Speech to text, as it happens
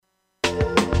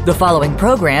The following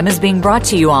program is being brought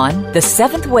to you on the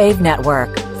Seventh Wave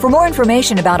Network. For more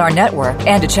information about our network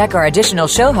and to check our additional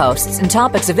show hosts and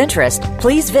topics of interest,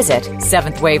 please visit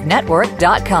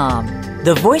seventhwavenetwork.com.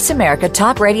 The Voice America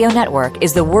Talk Radio Network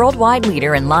is the worldwide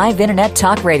leader in live Internet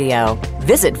talk radio.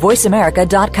 Visit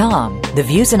voiceamerica.com. The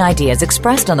views and ideas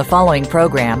expressed on the following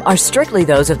program are strictly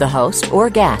those of the host or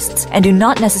guests and do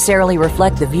not necessarily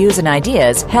reflect the views and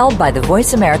ideas held by the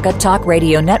Voice America Talk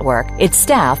Radio Network, its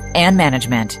staff, and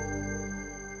management.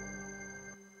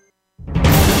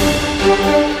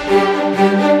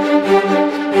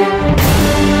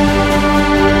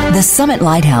 The Summit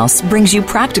Lighthouse brings you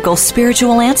practical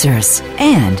spiritual answers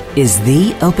and is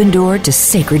the open door to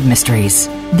sacred mysteries.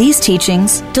 These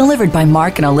teachings, delivered by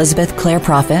Mark and Elizabeth Clare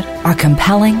Prophet, are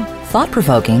compelling,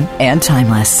 thought-provoking, and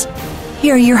timeless.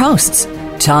 Here are your hosts,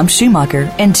 Tom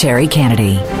Schumacher and Terry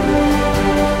Kennedy.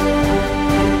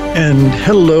 And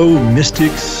hello,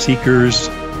 mystics, seekers,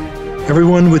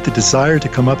 everyone with the desire to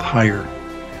come up higher.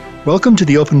 Welcome to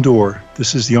The Open Door.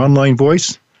 This is the online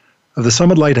voice of the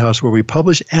Summit Lighthouse, where we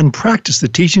publish and practice the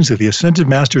teachings of the Ascended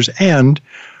Masters and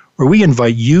where we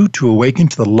invite you to awaken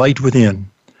to the light within.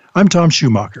 I'm Tom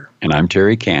Schumacher. And I'm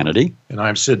Terry Kennedy. And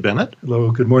I'm Sid Bennett. Hello,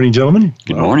 good morning, gentlemen.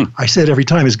 Good morning. I said every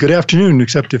time it's good afternoon,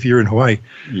 except if you're in Hawaii.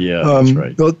 Yeah, that's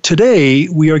right. Well, today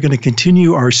we are going to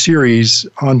continue our series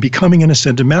on becoming an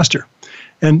Ascended Master.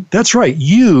 And that's right,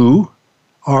 you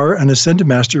are an Ascended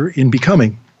Master in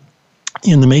becoming,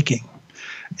 in the making.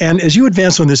 And as you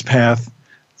advance on this path,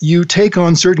 you take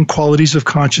on certain qualities of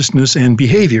consciousness and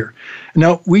behavior.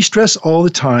 Now, we stress all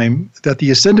the time that the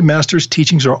Ascended Master's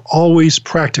teachings are always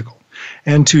practical.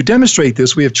 And to demonstrate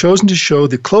this, we have chosen to show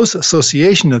the close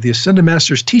association of the Ascended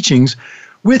Master's teachings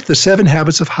with the 7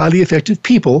 Habits of Highly Effective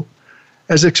People,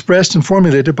 as expressed and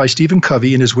formulated by Steven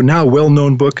Covey in his now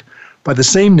well-known book by the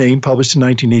same name, published in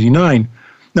 1989.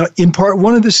 Now, in part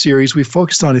 1 of this series, we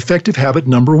focused on effective habit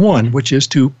number 1, which is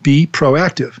to be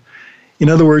proactive. In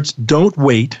other words, don't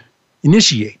wait,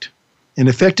 initiate. And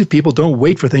effective people don't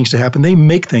wait for things to happen, they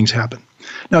make things happen.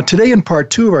 Now, today in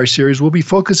part 2 of our series, we'll be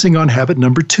focusing on habit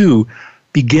number 2,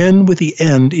 begin with the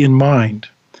end in mind.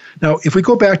 Now, if we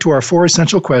go back to our 4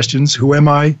 essential questions, who am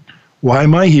I, why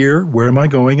am I here, where am I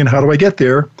going, and how do I get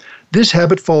there, this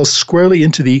habit falls squarely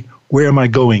into the where am I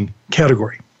going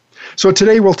category. So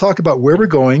today we'll talk about where we're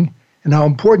going and how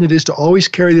important it is to always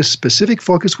carry this specific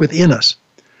focus within us.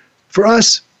 For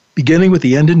us, beginning with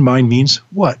the end in mind means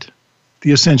what?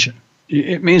 The ascension.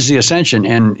 It means the ascension.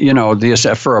 And,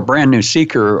 for a brand new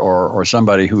seeker or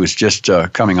somebody who is just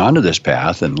coming onto this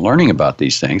path and learning about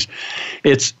these things,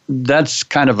 that's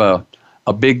kind of a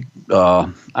big,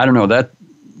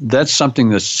 that's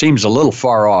something that seems a little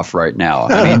far off right now.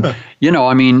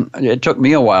 It took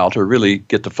me a while to really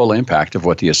get the full impact of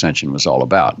what the ascension was all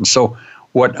about. And so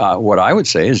what I would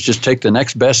say is just take the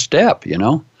next best step,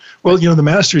 Well, the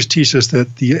Masters teach us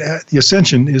that the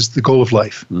ascension is the goal of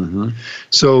life. Mm-hmm.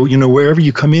 So, wherever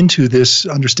you come into this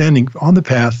understanding on the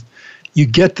path, you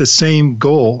get the same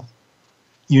goal.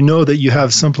 You know that you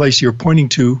have someplace you're pointing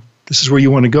to. This is where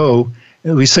you want to go.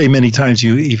 We say many times,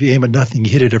 if you aim at nothing,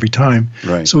 you hit it every time.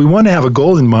 Right. So we want to have a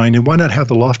goal in mind, and why not have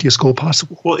the loftiest goal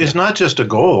possible? Well, it's not just a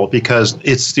goal, because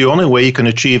it's the only way you can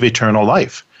achieve eternal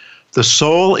life. The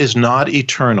soul is not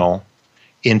eternal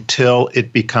until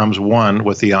it becomes one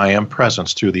with the I Am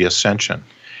presence through the ascension.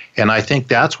 And I think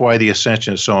that's why the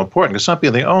ascension is so important. Because some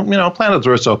people think, planet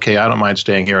Earth's okay, I don't mind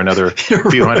staying here another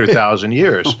few 100,000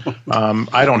 years.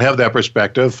 I don't have that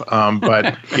perspective,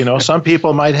 but some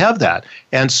people might have that.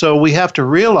 And so we have to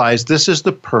realize this is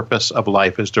the purpose of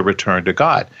life, is to return to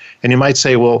God. And you might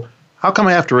say, well, how come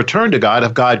I have to return to God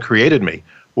if God created me?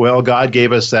 Well, God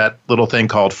gave us that little thing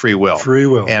called free will. Free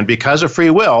will. And because of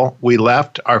free will, we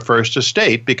left our first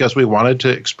estate because we wanted to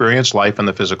experience life in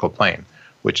the physical plane,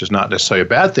 which is not necessarily a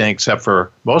bad thing, except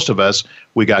for most of us,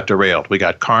 we got derailed. We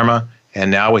got karma, and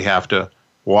now we have to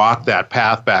walk that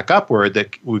path back upward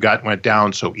that went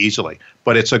down so easily.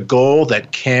 But it's a goal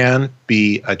that can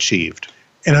be achieved.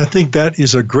 And I think that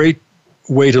is a great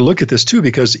way to look at this, too,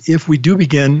 because if we do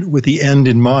begin with the end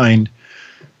in mind,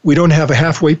 we don't have a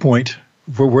halfway point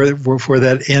for where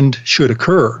that end should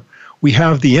occur. We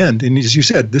have the end. And as you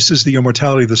said, this is the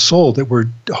immortality of the soul that we're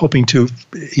hoping to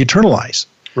eternalize.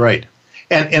 Right.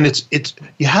 And it's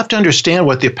you have to understand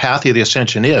what the path of the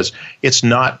ascension is. It's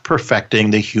not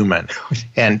perfecting the human.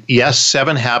 And yes,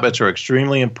 7 habits are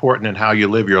extremely important in how you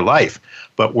live your life,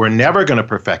 but we're never going to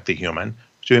perfect the human,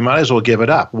 so we might as well give it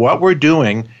up. What we're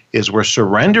doing is we're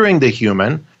surrendering the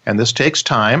human, and this takes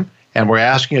time, and we're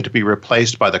asking it to be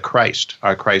replaced by the Christ,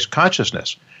 our Christ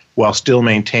consciousness. while still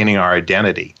maintaining our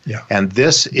identity. Yeah. And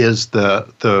this is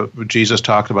the Jesus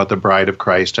talked about the bride of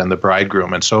Christ and the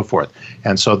bridegroom and so forth.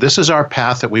 And so this is our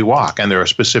path that we walk. And there are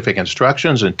specific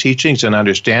instructions and teachings and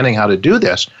understanding how to do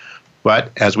this.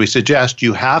 But as we suggest,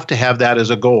 you have to have that as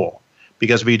a goal.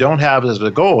 Because if you don't have it as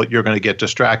a goal, you're going to get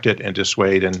distracted and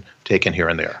dissuaded and taken here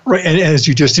and there. Right. And as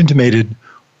you just intimated,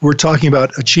 we're talking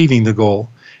about achieving the goal.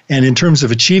 And in terms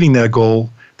of achieving that goal,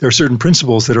 there are certain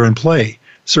principles that are in play,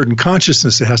 certain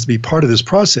consciousness that has to be part of this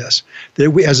process.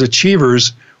 That we, as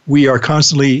achievers, we are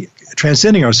constantly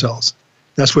transcending ourselves.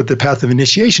 That's what the path of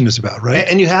initiation is about, right?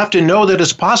 And you have to know that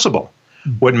it's possible.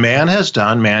 What man has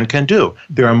done, man can do.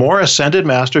 There are more ascended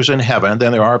masters in heaven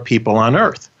than there are people on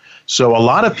earth. So a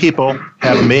lot of people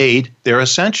have made their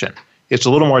ascension. It's a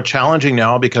little more challenging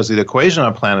now because of the equation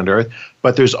on planet Earth,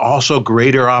 but there's also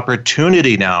greater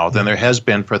opportunity now than there has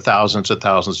been for thousands and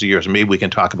thousands of years. Maybe we can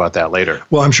talk about that later.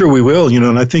 Well, I'm sure we will,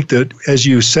 and I think that as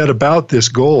you set about this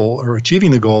goal or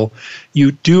achieving the goal,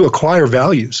 you do acquire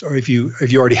values, or if you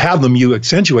already have them, you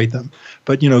accentuate them.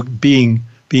 But, being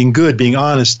good, being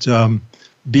honest,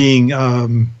 being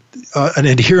an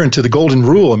adherent to the golden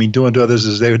rule. Do unto others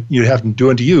as you have them do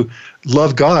unto you.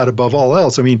 Love God above all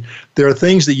else. There are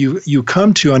things that you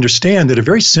come to understand that are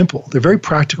very simple. They're very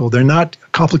practical. They're not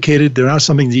complicated. They're not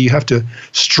something that you have to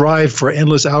strive for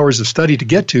endless hours of study to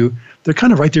get to. They're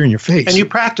kind of right there in your face. And you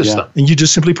practice them. And you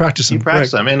just simply practice them. You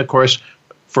practice them. And of course,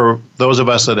 for those of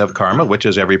us that have karma, which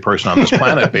is every person on this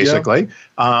planet, basically,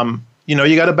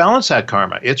 you got to balance that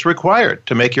karma. It's required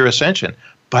to make your ascension.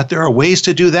 But there are ways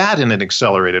to do that in an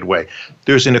accelerated way.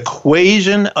 There's an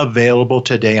equation available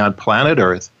today on planet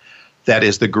Earth that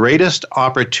is the greatest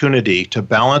opportunity to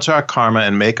balance our karma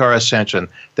and make our ascension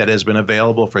that has been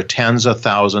available for tens of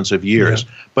thousands of years. Yeah.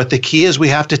 But the key is we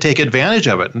have to take advantage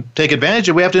of it. And take advantage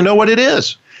of it, we have to know what it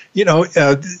is.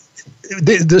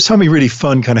 There's something really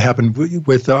fun kind of happened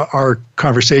with our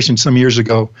conversation some years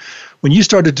ago. When you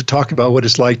started to talk about what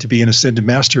it's like to be an ascended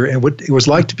master and what it was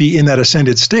like to be in that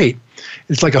ascended state,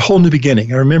 it's like a whole new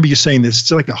beginning. I remember you saying this. It's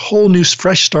like a whole new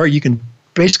fresh start. You can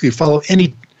basically follow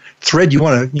any thread you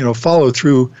want to, follow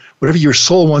through whatever your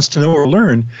soul wants to know or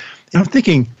learn. And I'm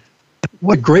thinking,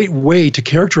 what great way to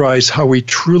characterize how we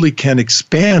truly can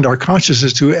expand our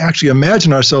consciousness to actually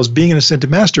imagine ourselves being an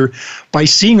ascended master by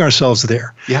seeing ourselves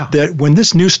there. Yeah. That when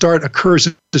this new start occurs,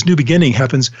 this new beginning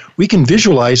happens, we can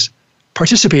visualize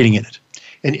participating in it.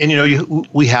 And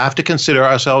we have to consider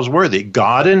ourselves worthy.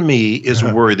 God in me is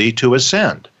worthy to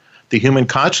ascend. The human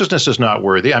consciousness is not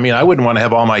worthy. I wouldn't want to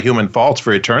have all my human faults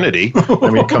for eternity.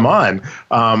 Come on.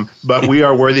 But we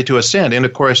are worthy to ascend. And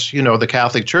of course, the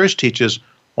Catholic Church teaches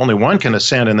only one can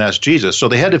ascend, and that's Jesus. So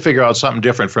they had to figure out something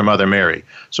different from Mother Mary.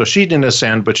 So she didn't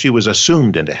ascend, but she was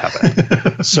assumed into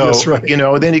heaven. So, that's right.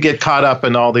 Then you get caught up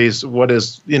in all these,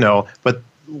 but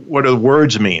what do the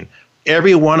words mean?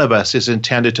 Every one of us is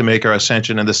intended to make our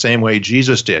ascension in the same way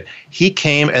Jesus did. He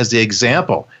came as the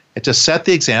example, and to set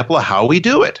the example of how we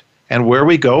do it and where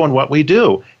we go and what we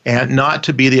do, and not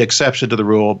to be the exception to the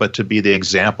rule, but to be the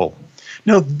example.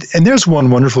 No, and there's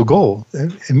one wonderful goal.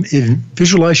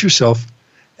 Visualize yourself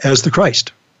as the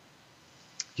Christ.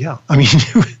 Yeah.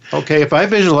 Okay, if I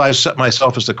visualize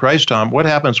myself as the Christ, Tom, what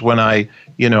happens when I,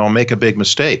 make a big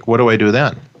mistake? What do I do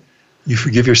then? You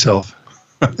forgive yourself.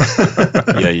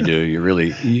 Yeah, you do.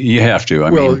 You have to.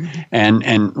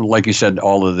 And like you said,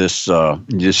 all of this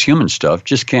human stuff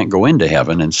just can't go into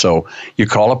heaven. And so you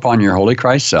call upon your Holy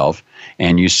Christ self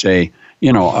and you say,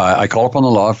 I call upon the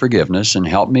law of forgiveness and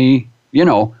help me,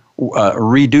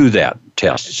 redo that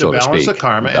test, so to speak. To balance the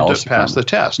karma and to pass the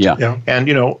test. Yeah. And,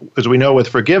 as we know with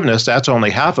forgiveness, that's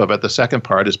only half of it. The second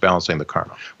part is balancing the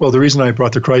karma. Well, the reason I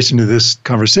brought the Christ into this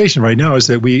conversation right now is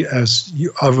that we,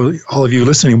 all of you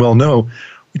listening well know,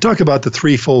 we talk about the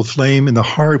threefold flame in the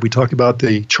heart. We talk about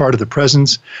the chart of the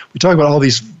presence. We talk about all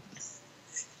these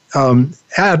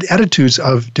attitudes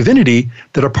of divinity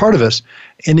that are part of us.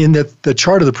 And in the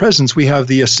chart of the presence, we have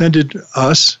the ascended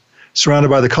us, surrounded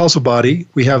by the causal body.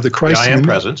 We have the Christ. The I am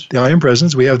presence. The I am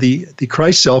presence. We have the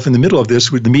Christ self in the middle of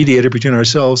this, with the mediator between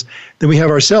ourselves. Then we have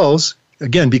ourselves,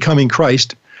 again, becoming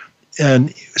Christ,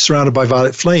 and surrounded by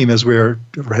violet flame as we're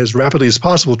as rapidly as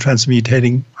possible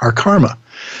transmutating our karma.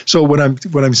 So what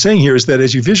I'm saying here is that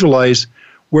as you visualize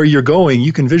where you're going,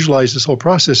 you can visualize this whole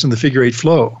process in the figure eight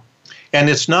flow. And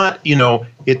it's not,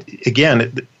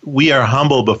 we are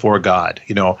humble before God.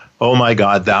 Oh my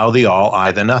God, thou the all,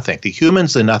 I the nothing. The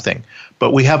human's the nothing.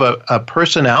 But we have a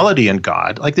personality in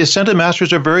God. Like the Ascended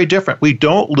Masters are very different. We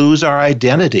don't lose our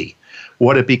identity.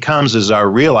 What it becomes is our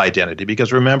real identity.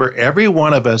 Because remember, every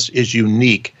one of us is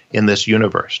unique in this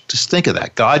universe. Just think of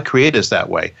that. God created us that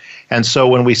way. And so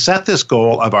when we set this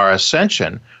goal of our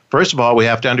ascension, first of all, we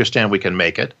have to understand we can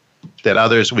make it, that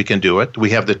others, we can do it. We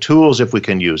have the tools if we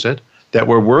can use it, that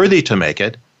we're worthy to make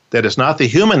it, that it's not the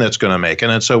human that's going to make it.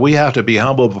 And so we have to be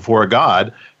humble before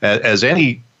God as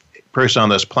any person on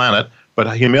this planet.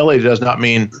 But humility does not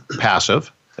mean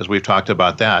passive, as we've talked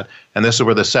about that. And this is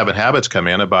where the 7 habits come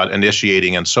in about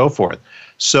initiating and so forth.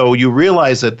 So you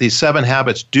realize that these 7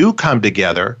 habits do come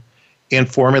together in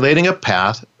formulating a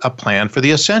path, a plan for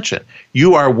the ascension.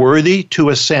 You are worthy to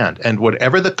ascend. And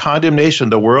whatever the condemnation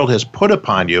the world has put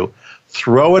upon you,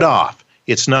 throw it off.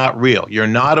 It's not real. You're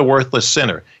not a worthless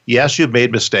sinner. Yes, you've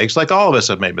made mistakes, like all of us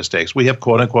have made mistakes. We have,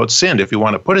 quote unquote, sinned, if you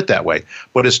want to put it that way.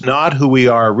 But it's not who we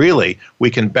are really.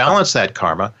 We can balance that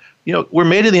karma. You know, we're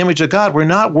made in the image of God. We're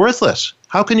not worthless.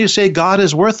 How can you say God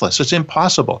is worthless? It's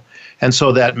impossible. And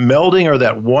so that melding or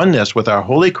that oneness with our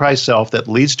Holy Christ self that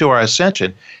leads to our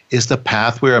ascension is the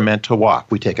path we are meant to walk.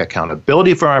 We take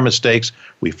accountability for our mistakes.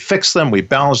 We fix them. We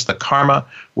balance the karma.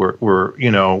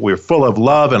 We're full of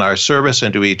love in our service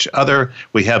and to each other.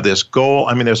 We have this goal.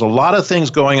 I mean, there's a lot of things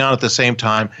going on at the same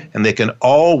time, and they can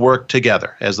all work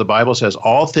together. As the Bible says,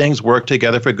 all things work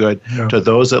together for good to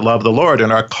those that love the Lord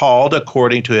and are called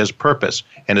according to his purpose.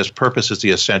 And his purpose is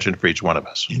the ascension for each one of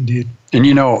us. Indeed. And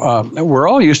we're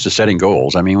all used to setting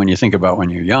goals. I mean, when you think about when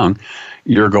you're young,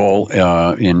 your goal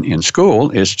in school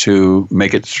is to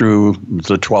make it through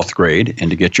the 12th grade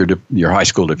and to get your high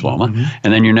school diploma. Mm-hmm.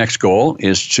 And then your next goal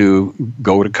is to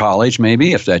go to college,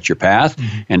 maybe, if that's your path,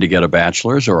 and to get a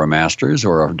bachelor's or a master's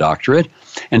or a doctorate.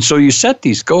 And so you set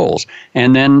these goals.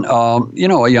 And then,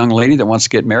 a young lady that wants to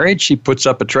get married, she puts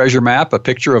up a treasure map, a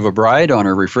picture of a bride on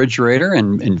her refrigerator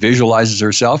and visualizes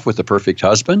herself with the perfect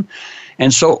husband.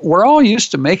 And so we're all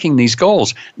used to making these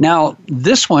goals. Now,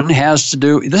 this one this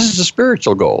is a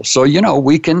spiritual goal. So,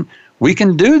 we can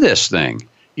do this thing.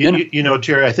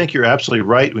 Terry, I think you're absolutely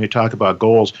right when you talk about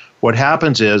goals. What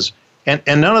happens is, and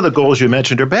none of the goals you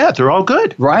mentioned are bad. They're all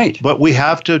good. Right. But we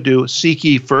have to seek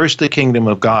ye first the kingdom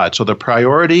of God. So the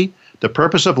priority, the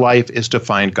purpose of life is to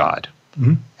find God.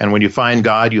 Mm-hmm. And when you find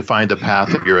God, you find the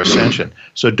path of your ascension.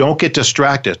 So don't get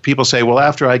distracted. People say, well,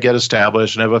 after I get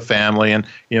established and have a family and,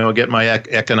 get my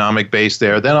economic base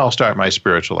there, then I'll start my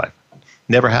spiritual life.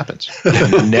 Never happens.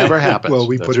 Never happens. Well,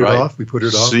 we put it off.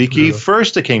 Seek ye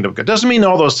first the kingdom of God. Doesn't mean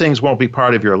all those things won't be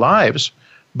part of your lives,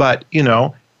 but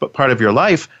part of your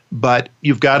life, but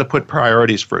you've got to put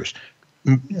priorities first.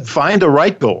 Find the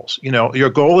right goals. Your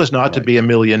goal is not to be a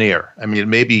millionaire. I mean, it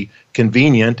may be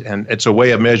convenient and it's a way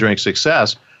of measuring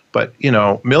success, but,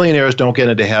 millionaires don't get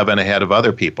into heaven ahead of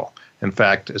other people. In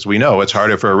fact, as we know, it's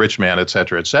harder for a rich man, et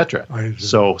cetera, et cetera.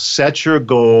 So set your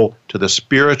goal to the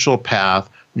spiritual path.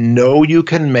 Know you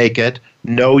can make it.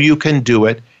 Know you can do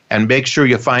it. And make sure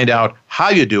you find out how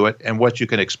you do it and what you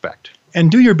can expect. And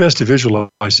do your best to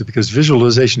visualize it, because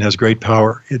visualization has great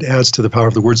power. It adds to the power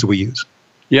of the words that we use.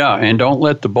 Yeah, and don't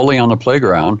let the bully on the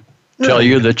playground tell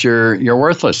you that you're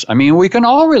worthless. I mean, we can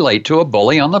all relate to a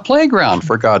bully on the playground,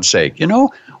 for God's sake.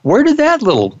 Where did that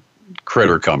little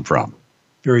critter come from?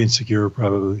 Very insecure,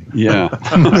 probably. Yeah.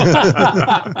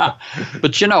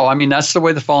 But, that's the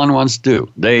way the fallen ones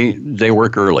do. They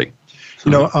work early.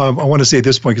 I want to say at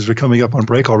this point, because we're coming up on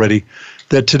break already,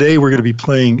 that today we're going to be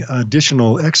playing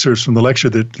additional excerpts from the lecture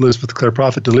that Elizabeth Clare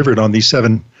Prophet delivered on these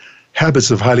 7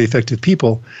 habits of highly effective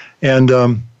people. And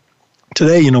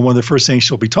today, one of the first things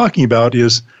she'll be talking about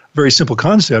is a very simple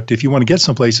concept. If you want to get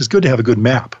someplace, it's good to have a good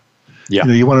map. Yeah.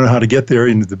 You want to know how to get there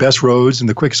in the best roads and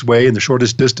the quickest way and the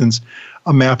shortest distance.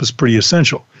 A map is pretty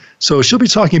essential. So she'll be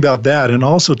talking about that and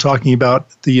also talking about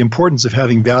the importance of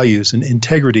having values and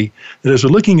integrity, that as we're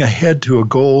looking ahead to a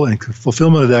goal and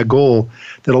fulfillment of that goal,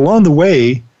 that along the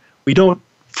way, we don't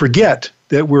forget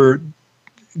that we're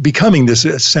becoming this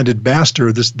ascended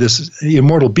master, this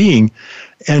immortal being,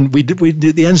 and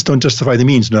the ends don't justify the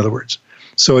means, in other words.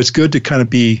 So it's good to kind of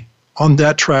be on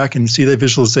that track and see that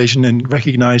visualization and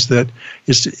recognize that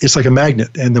it's like a magnet,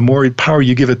 and the more power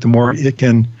you give it, the more it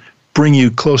can bring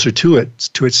you closer to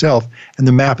itself. And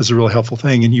the map is a really helpful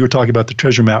thing. And you were talking about the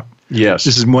treasure map. Yes.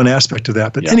 This is one aspect of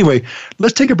that. But anyway,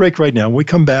 let's take a break right now. When we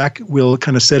come back, we'll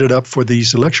kind of set it up for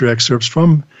these lecture excerpts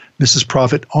from Mrs.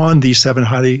 Prophet on these 7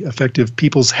 highly effective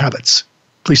people's habits.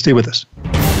 Please stay with us.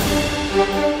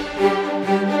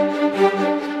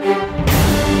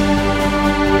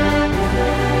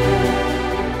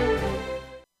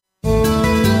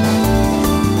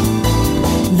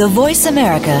 The Voice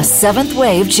America 7th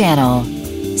Wave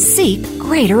Channel. Seek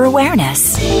greater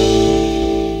awareness.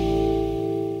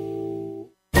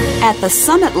 At the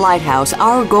Summit Lighthouse,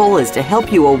 our goal is to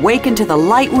help you awaken to the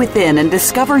light within and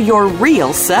discover your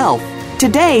real self.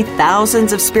 Today,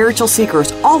 thousands of spiritual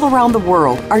seekers all around the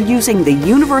world are using the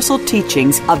universal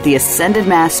teachings of the Ascended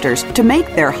Masters to make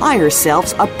their higher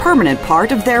selves a permanent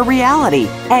part of their reality.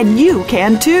 And you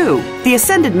can too. The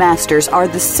Ascended Masters are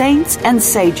the saints and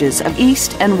sages of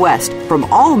East and West from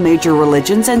all major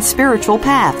religions and spiritual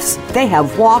paths. They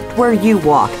have walked where you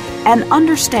walk and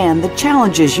understand the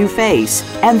challenges you face,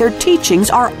 and their teachings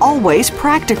are always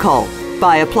practical.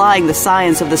 By applying the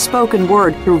science of the spoken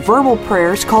word through verbal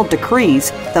prayers called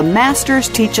decrees, the Masters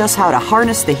teach us how to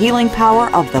harness the healing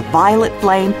power of the violet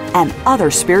flame and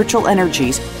other spiritual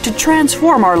energies to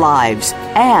transform our lives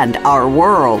and our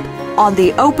world. On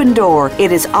The Open Door,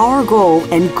 it is our goal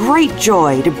and great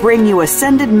joy to bring you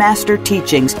Ascended Master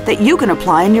teachings that you can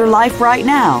apply in your life right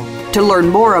now. To learn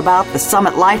more about the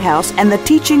Summit Lighthouse and the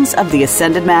teachings of the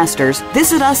Ascended Masters,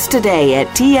 visit us today at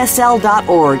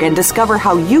tsl.org and discover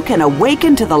how you can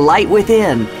awaken to the light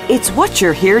within. It's what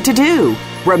you're here to do.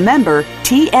 Remember,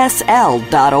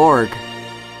 tsl.org.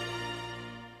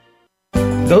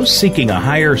 Those seeking a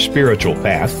higher spiritual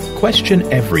path question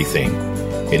everything.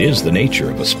 It is the nature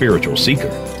of a spiritual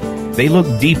seeker. They look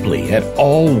deeply at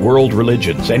all world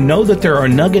religions and know that there are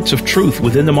nuggets of truth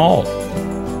within them all.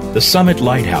 The Summit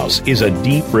Lighthouse is a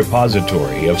deep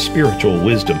repository of spiritual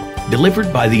wisdom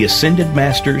delivered by the Ascended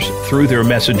Masters through their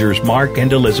messengers Mark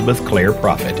and Elizabeth Clare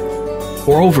Prophet.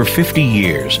 For over 50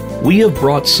 years, we have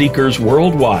brought seekers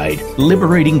worldwide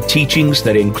liberating teachings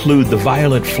that include the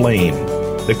violet flame,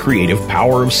 the creative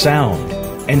power of sound,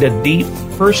 and a deep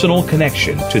personal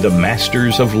connection to the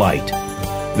Masters of Light.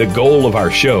 The goal of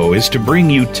our show is to bring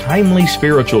you timely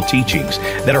spiritual teachings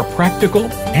that are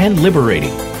practical and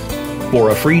liberating.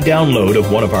 For a free download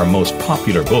of one of our most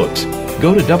popular books,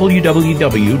 go to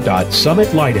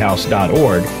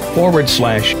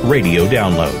www.summitlighthouse.org/radio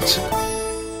downloads.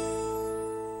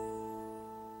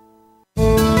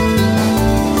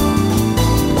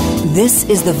 This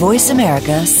is the Voice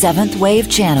America 7th Wave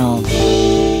Channel.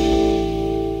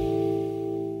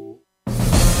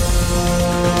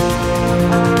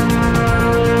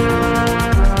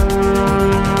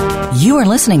 You are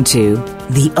listening to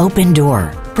The Open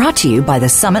Door, brought to you by the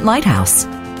Summit Lighthouse.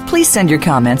 Please send your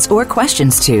comments or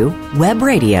questions to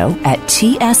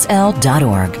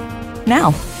webradio@tsl.org.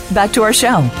 Now, back to our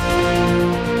show.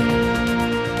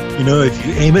 You know, if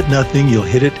you aim at nothing, you'll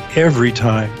hit it every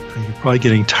time. You're probably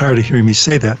getting tired of hearing me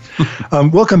say that.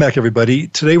 Welcome back, everybody.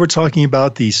 Today we're talking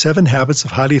about the 7 habits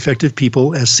of highly effective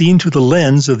people as seen through the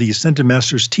lens of the Ascended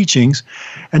Masters' teachings.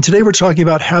 And today we're talking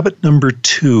about habit number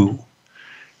 2.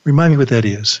 Remind me what that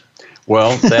is.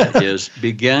 Well, that is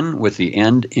begin with the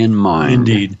end in mind.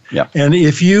 Indeed. Yeah. And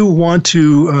if you want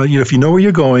to, if you know where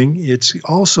you're going, it's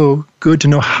also good to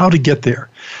know how to get there.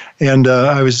 And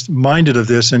I was minded of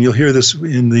this, and you'll hear this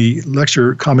in the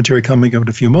lecture commentary coming up in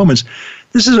a few moments.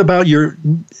 This is about your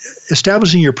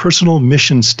establishing your personal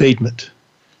mission statement.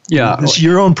 Yeah. It's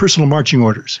your own personal marching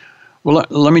orders. Well,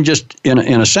 let me just, in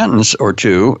a sentence or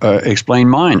two, explain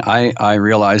mine. I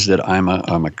realize that I'm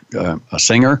a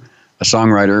singer, a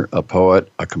songwriter, a poet,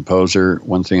 a composer,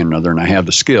 one thing and another, and I have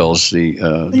the skills, the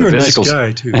You're physical, a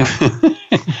nice guy, too.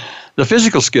 the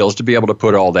physical skills to be able to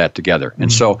put all that together.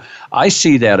 And so I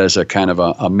see that as a kind of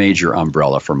a major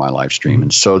umbrella for my life stream.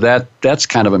 And so that's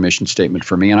kind of a mission statement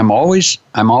for me. And I'm always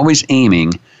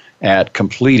aiming at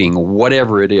completing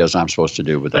whatever it is I'm supposed to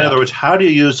do with that. In other words, how do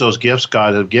you use those gifts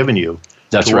God has given you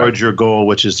towards your goal,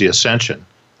 which is the ascension,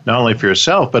 not only for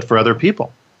yourself, but for other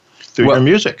people through your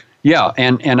music? Yeah,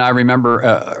 and I remember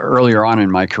earlier on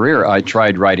in my career, I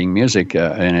tried writing music,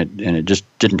 and it just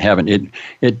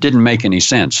it didn't make any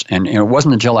sense. And it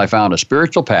wasn't until I found a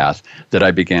spiritual path that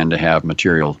I began to have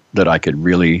material that I could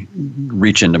really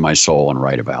reach into my soul and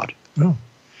write about. Oh.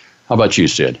 How about you,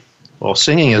 Sid? Well,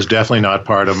 singing is definitely not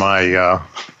part of my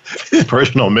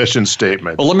personal mission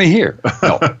statement. Well, let me hear.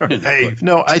 No.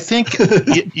 I think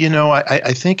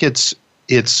I think it's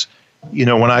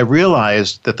when I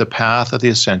realized that the path of the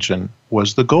ascension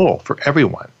was the goal for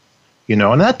everyone,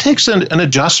 and that takes an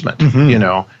adjustment,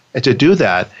 to do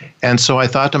that. And so I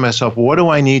thought to myself, what do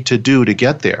I need to do to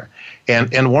get there?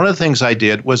 And one of the things I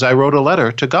did was I wrote a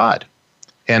letter to God.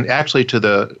 And actually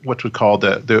to what we call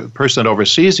the person that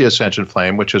oversees the ascension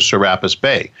flame, which is Serapis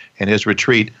Bey. And his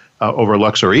retreat over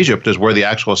Luxor, Egypt, is where the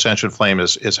actual ascension flame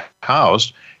is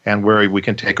housed and where we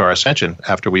can take our ascension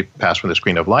after we pass from the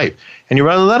screen of light. And you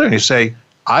write a letter and you say,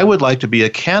 I would like to be a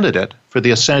candidate for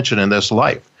the ascension in this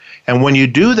life. And when you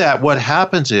do that, what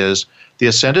happens is the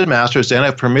Ascended Masters then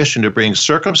have permission to bring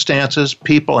circumstances,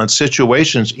 people, and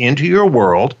situations into your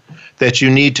world that you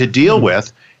need to deal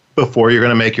with before you're going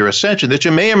to make your ascension that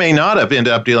you may or may not have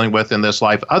ended up dealing with in this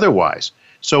life otherwise.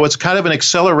 So it's kind of an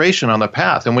acceleration on the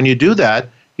path. And when you do that,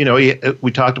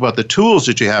 we talked about the tools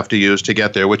that you have to use to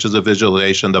get there, which is the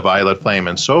visualization, the violet flame,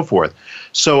 and so forth.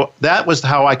 So that was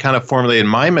how I kind of formulated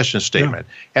my mission statement.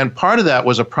 Yeah. And part of that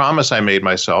was a promise I made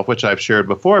myself, which I've shared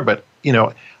before. But,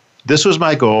 this was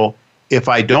my goal. If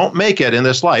I don't make it in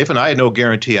this life, and I had no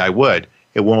guarantee I would,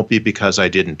 it won't be because I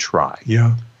didn't try.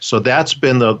 Yeah. So that's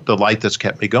been the light that's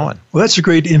kept me going. Well, that's a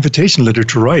great invitation letter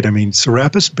to write. I mean,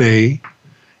 Serapis Bey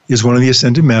is one of the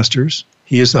Ascended Masters.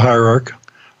 He is the hierarch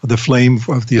of the flame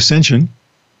of the ascension.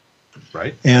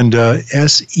 Right. And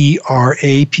SERAPISBEY,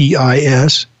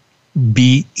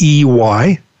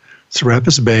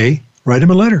 Serapis Bey, write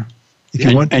him a letter. If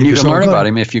you want, and you can learn about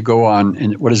him if you go on,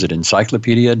 what is it,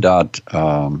 encyclopedia?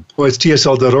 Well, it's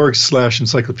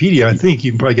tsl.org/encyclopedia. I think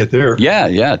you can probably get there.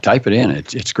 Yeah, type it in.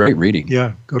 It's great reading.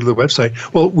 Yeah, go to the website.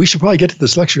 Well, we should probably get to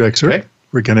this lecture excerpt.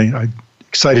 Okay. I'm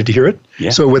excited to hear it. Yeah.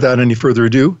 So without any further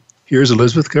ado, here's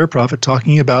Elizabeth Clare Prophet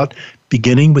talking about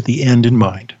beginning with the end in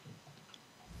mind.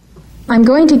 I'm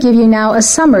going to give you now a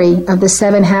summary of the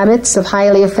 7 habits of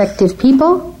highly effective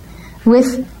people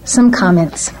with some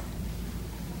comments.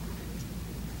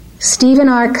 Steven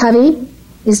R. Covey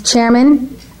is chairman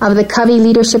of the Covey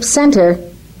Leadership Center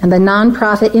and the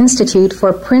nonprofit Institute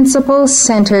for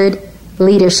Principle-Centered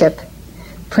Leadership.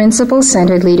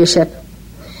 Principle-Centered Leadership.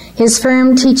 His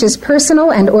firm teaches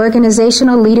personal and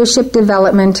organizational leadership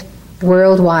development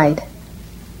worldwide.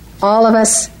 All of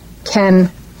us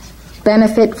can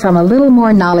benefit from a little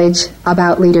more knowledge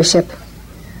about leadership.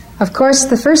 Of course,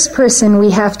 the first person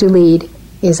we have to lead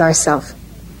is ourselves.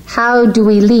 How do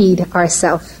we lead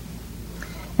ourselves?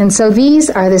 And so these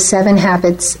are the 7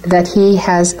 habits that he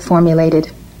has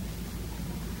formulated.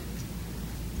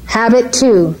 Habit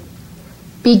 2,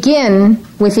 begin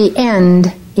with the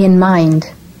end in mind.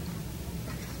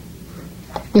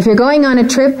 If you're going on a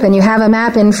trip and you have a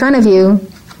map in front of you,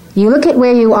 you look at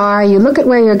where you are, you look at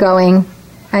where you're going,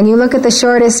 and you look at the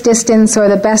shortest distance or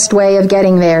the best way of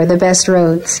getting there, the best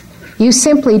roads. You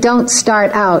simply don't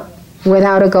start out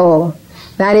without a goal.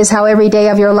 That is how every day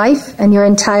of your life and your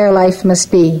entire life must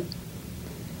be.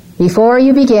 Before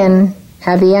you begin,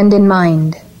 have the end in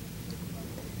mind.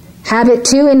 Habit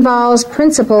 2 involves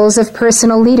principles of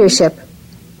personal leadership.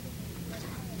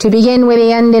 To begin with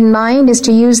the end in mind is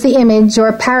to use the image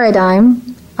or paradigm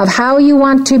of how you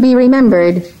want to be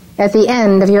remembered at the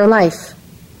end of your life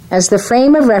as the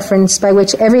frame of reference by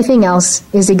which everything else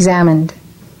is examined.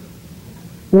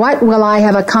 What will I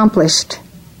have accomplished?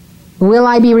 Will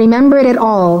I be remembered at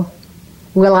all?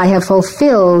 Will I have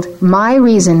fulfilled my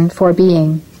reason for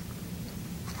being?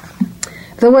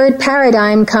 The word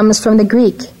paradigm comes from the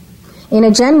Greek. In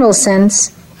a general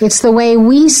sense, it's the way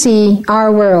we see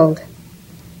our world.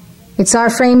 It's our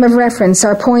frame of reference,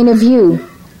 our point of view,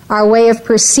 our way of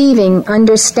perceiving,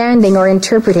 understanding, or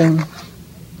interpreting.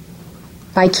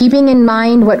 By keeping in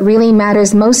mind what really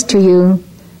matters most to you,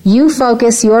 you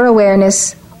focus your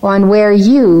awareness on where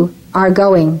you are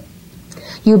going.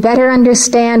 You better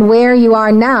understand where you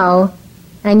are now,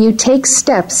 and you take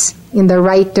steps in the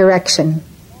right direction.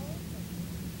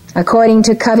 According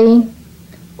to Covey,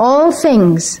 all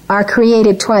things are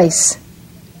created twice.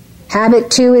 Habit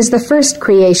 2 is the first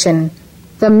creation,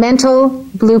 the mental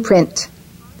blueprint.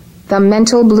 The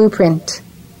mental blueprint.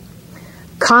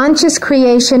 Conscious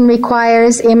creation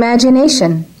requires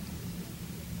imagination.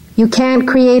 You can't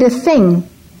create a thing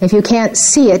if you can't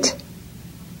see it.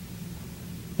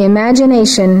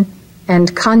 Imagination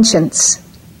and conscience.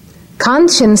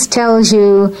 Conscience tells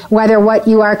you whether what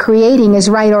you are creating is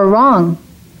right or wrong,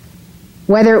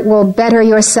 whether it will better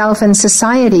yourself and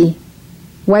society,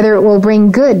 whether it will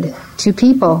bring good to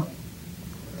people.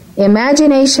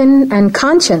 Imagination and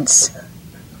conscience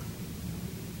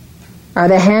are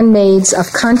the handmaids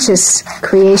of conscious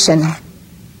creation.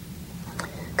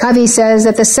 Covey says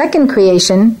that the second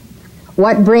creation,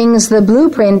 what brings the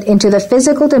blueprint into the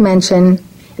physical dimension,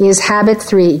 is habit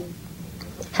 3.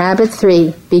 Habit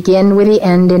 3, begin with the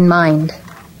end in mind.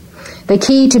 The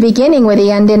key to beginning with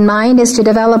the end in mind is to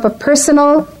develop a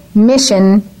personal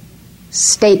mission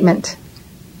statement.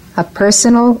 A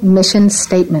personal mission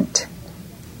statement.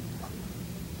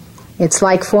 It's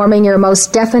like forming your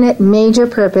most definite major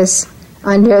purpose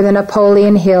under the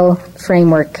Napoleon Hill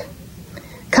framework.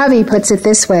 Covey puts it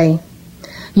this way: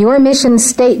 your mission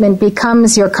statement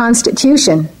becomes your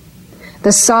constitution,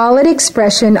 the solid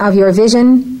expression of your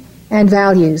vision and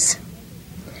values.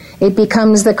 It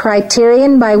becomes the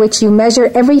criterion by which you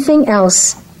measure everything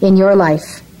else in your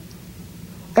life.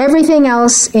 Everything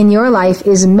else in your life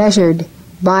is measured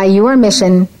by your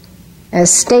mission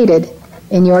as stated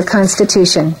in your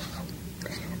constitution.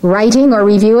 Writing or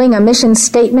reviewing a mission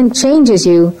statement changes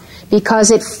you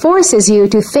because it forces you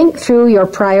to think through your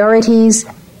priorities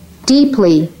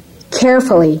deeply,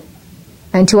 carefully,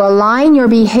 and to align your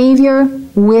behavior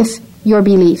with your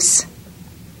beliefs.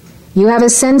 You have a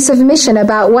sense of mission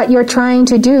about what you're trying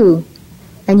to do,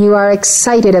 and you are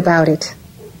excited about it.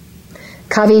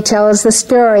 Covey tells the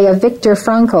story of Viktor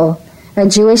Frankl, a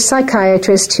Jewish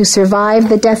psychiatrist who survived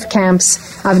the death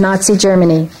camps of Nazi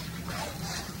Germany.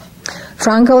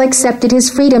 Frankl accepted his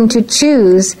freedom to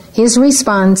choose his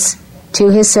response to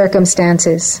his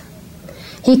circumstances.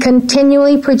 He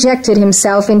continually projected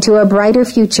himself into a brighter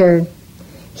future.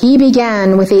 He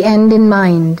began with the end in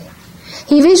mind.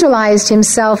 He visualized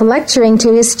himself lecturing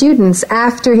to his students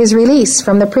after his release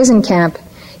from the prison camp,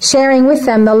 sharing with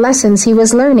them the lessons he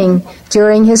was learning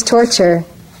during his torture.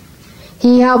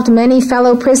 He helped many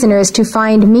fellow prisoners to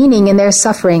find meaning in their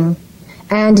suffering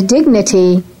and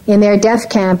dignity in their death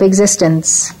camp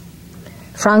existence.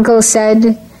 Frankl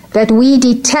said that we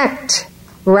detect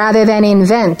rather than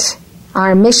invent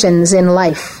our missions in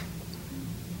life.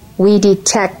 We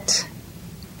detect.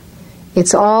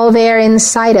 It's all there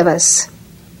inside of us.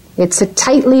 It's a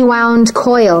tightly wound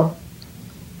coil.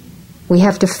 We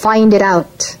have to find it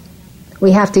out.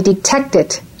 We have to detect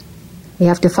it. We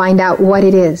have to find out what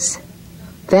it is.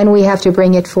 Then we have to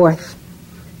bring it forth.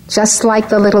 Just like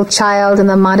the little child in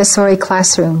the Montessori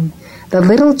classroom, the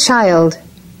little child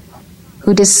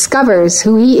who discovers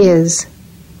who he is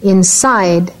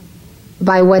inside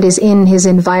by what is in his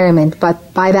environment,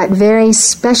 but by that very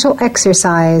special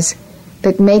exercise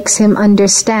that makes him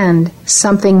understand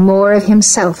something more of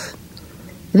himself.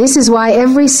 This is why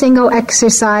every single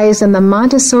exercise in the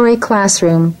Montessori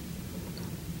classroom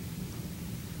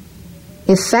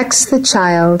affects the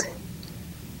child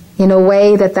in a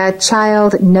way that that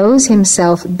child knows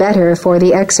himself better for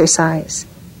the exercise.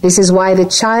 This is why the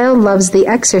child loves the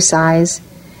exercise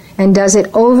and does it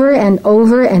over and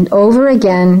over and over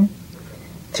again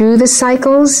through the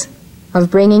cycles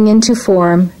of bringing into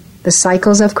form, the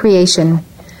cycles of creation,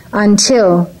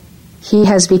 until he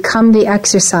has become the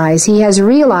exercise. He has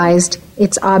realized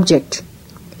its object.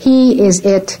 He is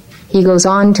it. He goes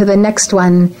on to the next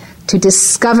one to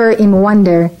discover in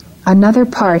wonder another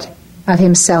part of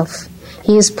himself.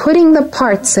 He is putting the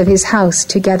parts of his house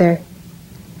together,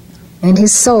 and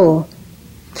his soul,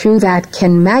 through that,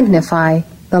 can magnify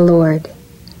the Lord.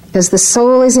 Because the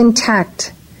soul is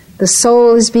intact. The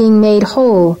soul is being made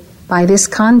whole by this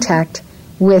contact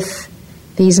with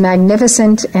these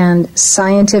magnificent and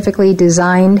scientifically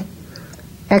designed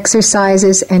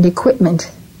exercises and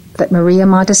equipment that Maria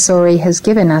Montessori has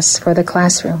given us for the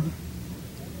classroom.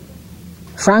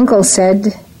 Frankl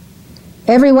said,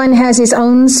 "Everyone has his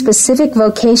own specific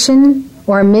vocation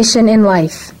or mission in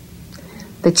life.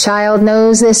 The child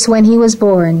knows this when he was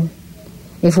born.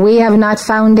 If we have not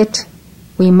found it,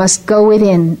 we must go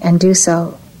within and do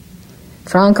so."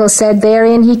 Frankl said,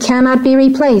 "Therein he cannot be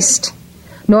replaced,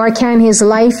 nor can his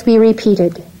life be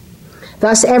repeated.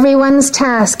 Thus everyone's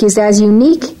task is as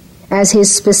unique as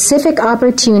his specific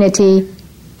opportunity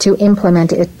to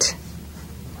implement it."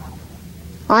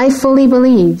 I fully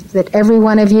believe that every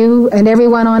one of you and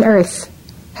everyone on earth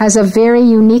has a very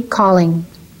unique calling.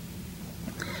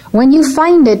 When you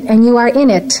find it and you are in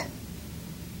it,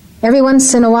 every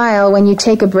once in a while when you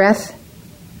take a breath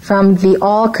from the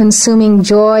all-consuming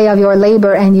joy of your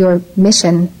labor and your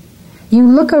mission, you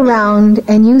look around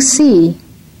and you see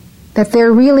that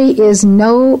there really is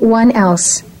no one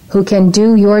else who can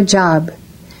do your job.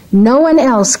 No one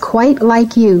else quite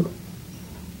like you.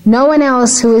 No one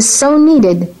else who is so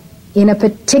needed in a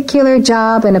particular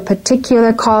job, in a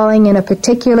particular calling, in a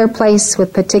particular place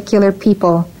with particular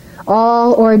people,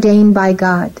 all ordained by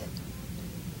God.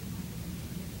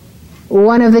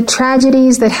 One of the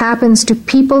tragedies that happens to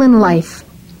people in life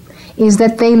is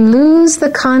that they lose the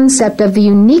concept of the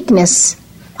uniqueness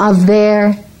of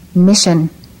their mission,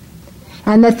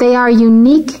 and that they are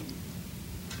unique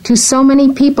to so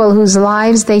many people whose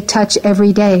lives they touch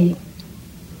every day.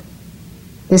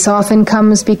 This often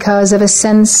comes because of a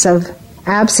sense of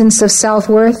absence of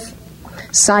self-worth,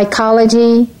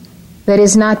 psychology that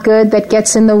is not good, that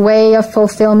gets in the way of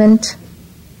fulfillment.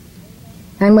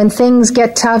 And when things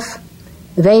get tough,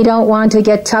 they don't want to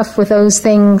get tough with those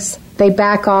things. They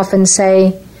back off and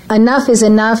say, enough is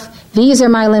enough. These are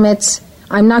my limits.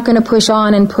 I'm not going to push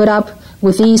on and put up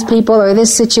with these people or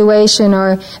this situation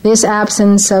or this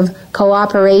absence of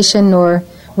cooperation or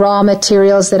raw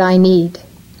materials that I need.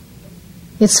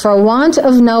 It's for want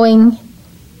of knowing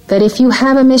that if you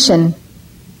have a mission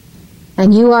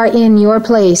and you are in your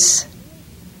place,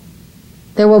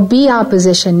 there will be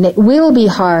opposition. It will be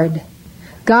hard.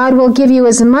 God will give you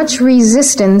as much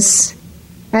resistance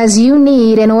as you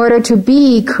need in order to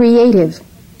be creative.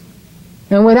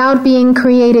 And without being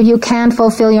creative, you can't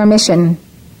fulfill your mission.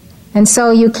 And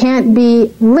so you can't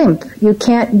be limp. You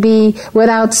can't be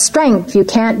without strength. You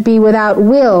can't be without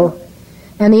will.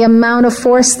 And the amount of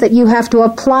force that you have to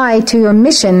apply to your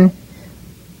mission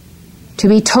to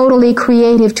be totally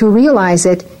creative, to realize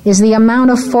it, is the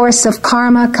amount of force of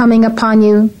karma coming upon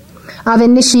you, of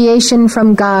initiation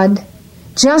from God,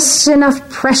 just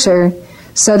enough pressure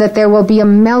so that there will be a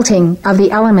melting of the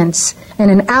elements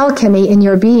and an alchemy in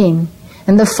your being,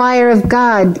 and the fire of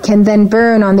God can then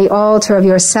burn on the altar of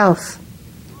yourself.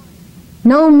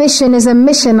 No mission is a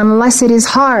mission unless it is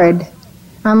hard,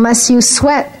 unless you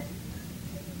sweat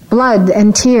blood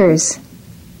and tears,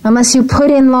 unless you put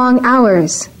in long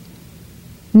hours.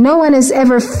 No one has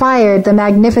ever fired the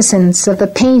magnificence of the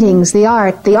paintings, the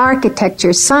art, the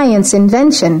architecture, science,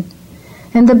 invention,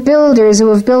 and the builders who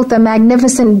have built the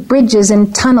magnificent bridges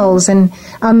and tunnels and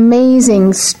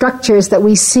amazing structures that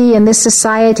we see in this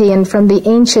society and from the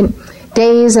ancient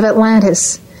days of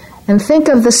Atlantis. And think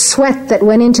of the sweat that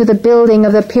went into the building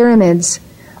of the pyramids,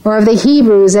 or of the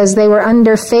Hebrews as they were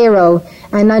under Pharaoh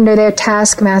and under their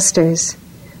taskmasters.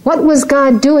 What was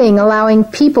God doing, allowing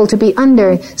people to be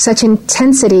under such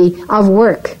intensity of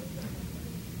work?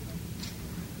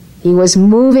 He was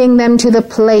moving them to the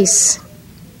place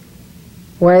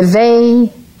where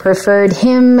they preferred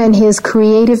Him and His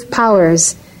creative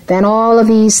powers than all of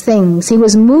these things. He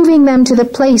was moving them to the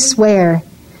place where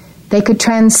they could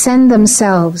transcend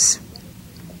themselves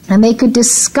and they could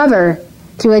discover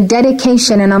through a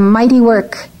dedication and a mighty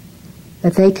work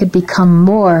that they could become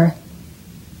more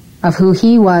of who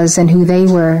He was and who they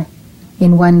were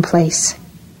in one place.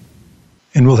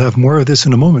 And we'll have more of this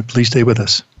in a moment. Please stay with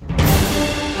us.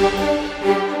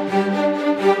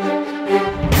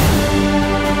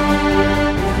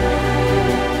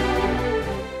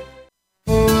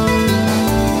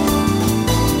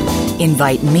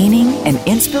 Invite meaning and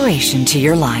inspiration to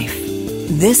your life.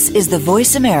 This is the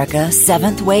Voice America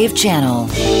Seventh Wave Channel.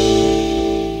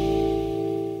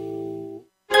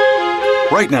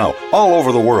 Right now, all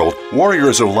over the world,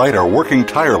 warriors of light are working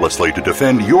tirelessly to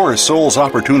defend your soul's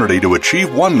opportunity to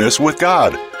achieve oneness with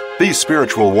God. These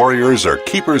spiritual warriors are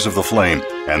keepers of the flame,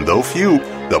 and though few,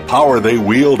 the power they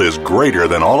wield is greater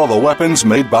than all of the weapons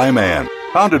made by man.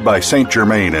 Founded by Saint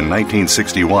Germain in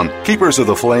 1961, Keepers of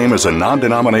the Flame is a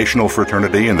non-denominational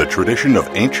fraternity in the tradition of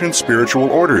ancient spiritual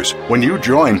orders. When you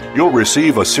join, you'll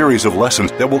receive a series of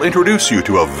lessons that will introduce you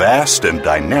to a vast and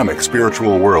dynamic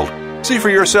spiritual world. See for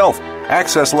yourself.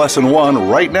 Access Lesson 1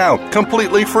 right now,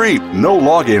 completely free, no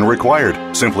login required.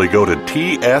 Simply go to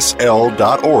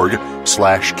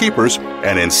tsl.org/keepers,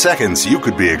 and in seconds you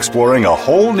could be exploring a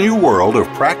whole new world of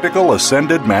practical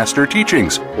Ascended Master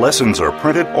teachings. Lessons are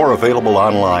printed or available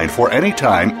online for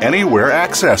anytime, anywhere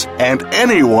access, and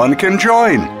anyone can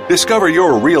join. Discover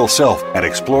your real self and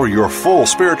explore your full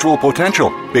spiritual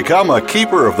potential. Become a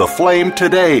Keeper of the Flame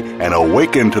today and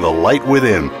awaken to the light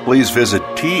within. Please visit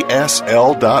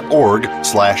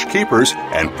tsl.org/keepers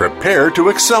and prepare to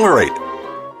accelerate.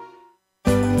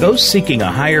 Those seeking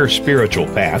a higher spiritual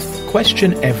path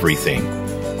question everything.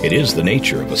 It is the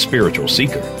nature of a spiritual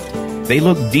seeker. They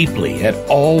look deeply at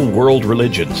all world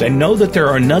religions and know that there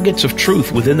are nuggets of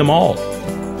truth within them all.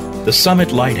 The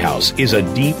Summit Lighthouse is a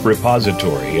deep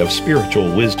repository of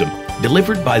spiritual wisdom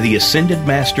delivered by the Ascended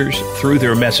Masters through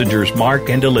their messengers Mark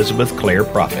and Elizabeth Clare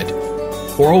Prophet.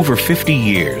 For over 50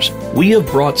 years, we have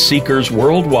brought seekers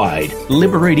worldwide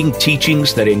liberating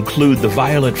teachings that include the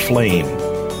violet flame,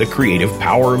 the creative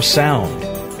power of sound,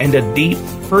 and a deep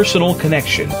personal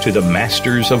connection to the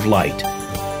Masters of Light.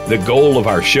 The goal of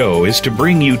our show is to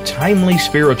bring you timely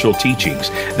spiritual teachings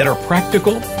that are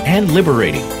practical and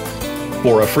liberating.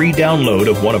 For a free download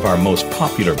of one of our most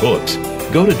popular books,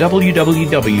 go to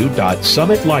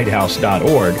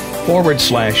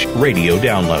www.summitlighthouse.org/radio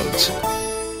downloads.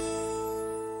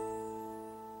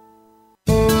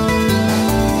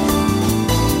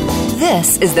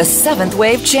 This is the Seventh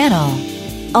Wave Channel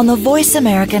on the Voice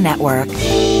America Network.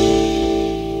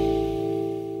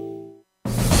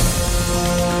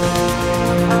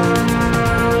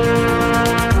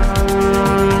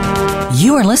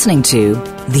 You are listening to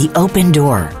The Open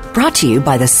Door, brought to you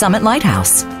by the Summit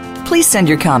Lighthouse. Please send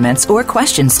your comments or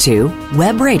questions to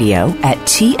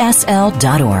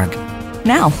webradio@tsl.org.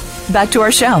 Now, back to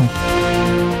our show.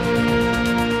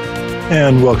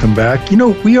 And welcome back. You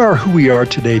know, we are who we are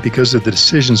today because of the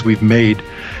decisions we've made.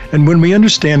 And when we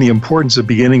understand the importance of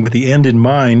beginning with the end in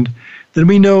mind, then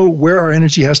we know where our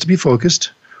energy has to be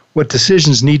focused, what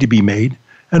decisions need to be made,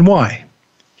 and why.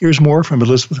 Here's more from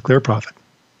Elizabeth Clare Prophet.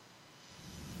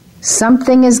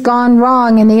 Something has gone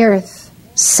wrong in the earth.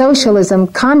 socialism,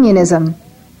 communism.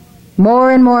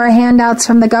 More and more handouts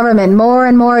from the government, more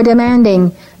and more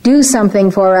demanding, do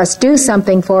something for us, do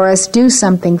something for us, do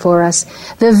something for us.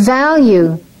 The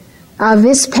value of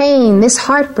this pain, this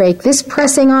heartbreak, this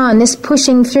pressing on, this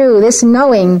pushing through, this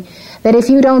knowing that if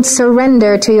you don't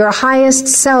surrender to your highest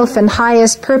self and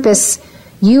highest purpose,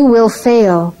 you will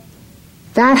fail.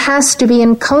 That has to be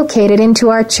inculcated into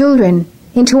our children,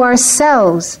 into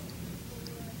ourselves.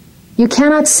 You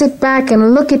cannot sit back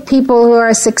and look at people who are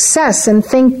a success and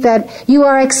think that you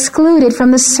are excluded from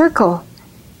the circle.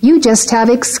 You just have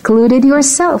excluded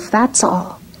yourself, that's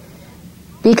all.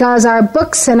 Because our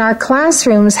books and our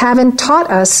classrooms haven't taught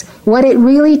us what it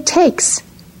really takes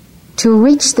to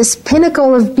reach this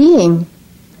pinnacle of being,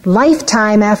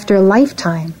 lifetime after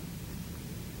lifetime.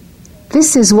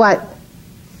 This is what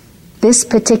this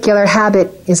particular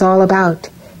habit is all about.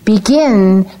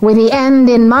 Begin with the end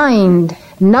in mind.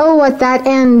 Know what that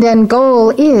end and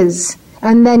goal is,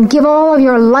 and then give all of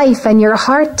your life and your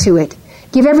heart to it.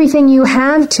 Give everything you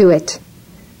have to it,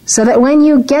 so that when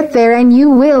you get there, and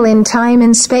you will in time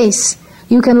and space,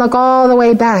 you can look all the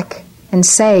way back and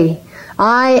say,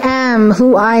 I am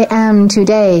who I am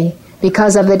today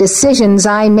because of the decisions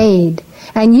I made.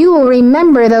 And you will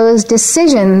remember those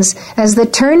decisions as the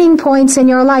turning points in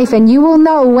your life, and you will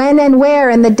know when and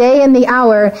where in the day and the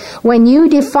hour when you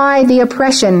defied the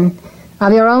oppression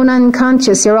of your own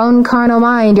unconscious, your own carnal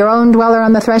mind, your own dweller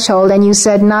on the threshold, and you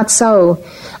said, not so.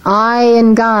 I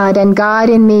and God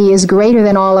in me is greater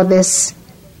than all of this.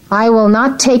 I will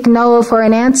not take no for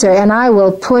an answer, and I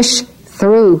will push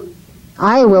through.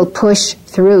 I will push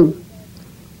through.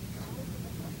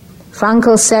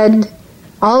 Frankl said,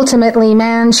 ultimately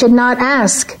man should not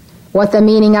ask what the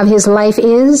meaning of his life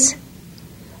is,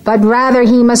 but rather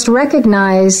he must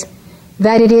recognize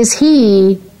that it is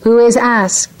he who is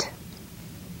asked.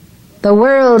 The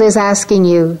world is asking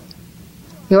you.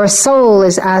 Your soul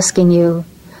is asking you.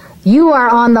 You are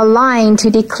on the line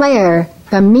to declare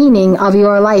the meaning of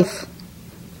your life.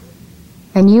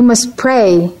 And you must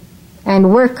pray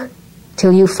and work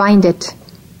till you find it.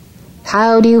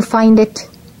 How do you find it?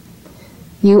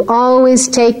 You always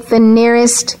take the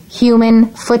nearest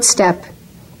human footstep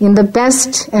in the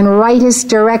best and rightest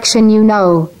direction you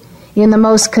know, in the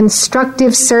most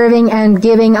constructive serving and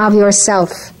giving of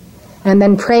yourself. And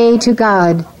then pray to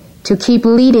God to keep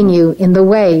leading you in the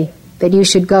way that you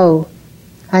should go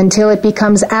until it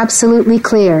becomes absolutely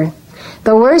clear.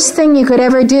 The worst thing you could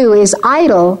ever do is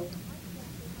idle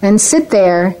and sit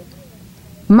there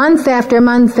month after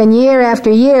month and year after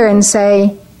year and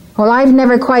say, well, I've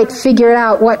never quite figured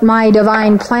out what my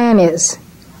divine plan is.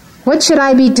 What should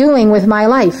I be doing with my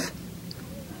life?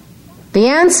 The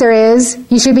answer is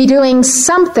you should be doing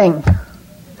something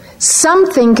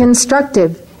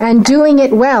constructive, and doing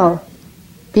it well,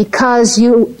 because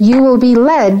you will be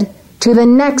led to the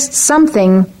next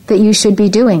something that you should be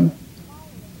doing.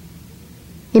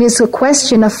 It is a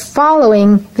question of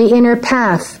following the inner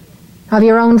path of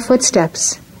your own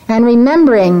footsteps and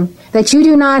remembering that you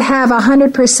do not have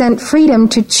 100% freedom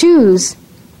to choose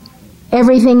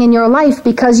everything in your life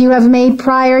because you have made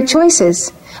prior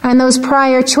choices. And those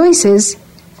prior choices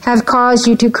have caused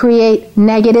you to create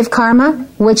negative karma,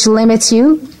 which limits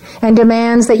you and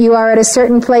demands that you are at a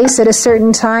certain place at a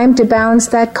certain time to balance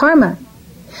that karma.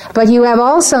 But you have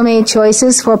also made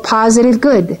choices for positive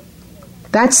good.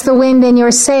 That's the wind in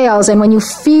your sails, and when you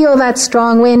feel that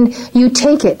strong wind, you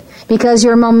take it, because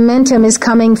your momentum is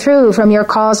coming through from your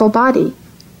causal body.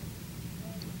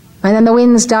 And then the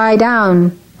winds die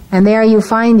down, and there you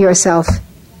find yourself,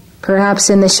 perhaps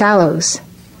in the shallows.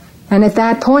 And at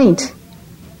that point,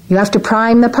 you have to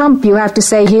prime the pump. You have to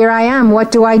say, here I am,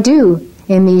 what do I do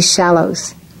in these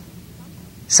shallows?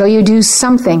 So you do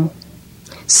something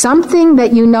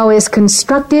that you know is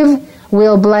constructive,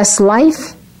 will bless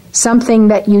life, something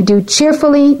that you do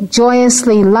cheerfully,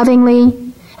 joyously,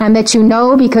 lovingly, and that you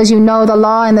know, because you know the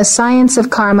law and the science of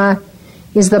karma,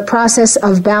 is the process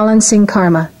of balancing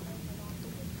karma.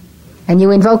 And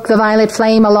you invoke the violet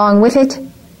flame along with it,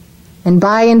 and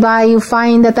by you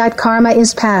find that karma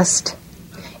is past.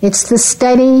 It's the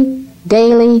steady,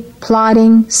 daily,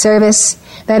 plodding service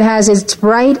that has its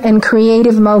bright and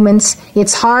creative moments,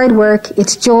 its hard work,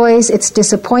 its joys, its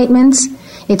disappointments,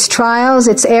 its trials,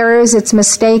 its errors, its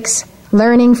mistakes,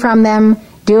 learning from them,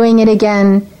 doing it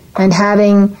again, and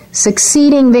having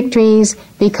succeeding victories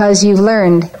because you've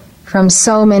learned from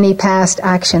so many past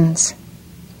actions.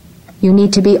 You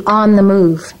need to be on the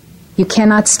move. You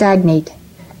cannot stagnate.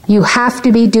 You have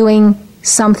to be doing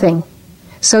something.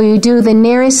 So you do the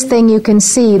nearest thing you can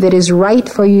see that is right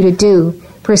for you to do,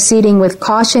 proceeding with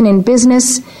caution in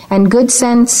business and good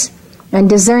sense and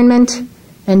discernment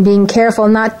and being careful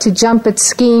not to jump at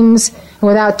schemes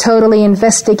without totally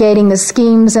investigating the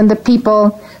schemes and the people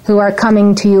who are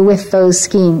coming to you with those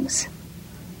schemes.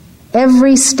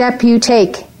 Every step you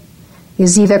take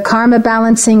is either karma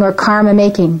balancing or karma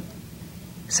making.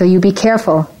 So you be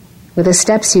careful with the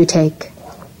steps you take.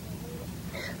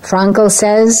 Frankl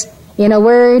says, in a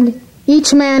word,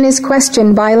 each man is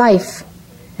questioned by life,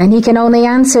 and he can only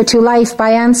answer to life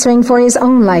by answering for his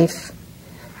own life.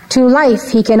 To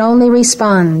life he can only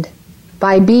respond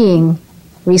by being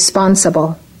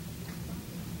responsible,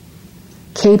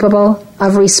 capable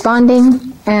of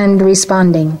responding and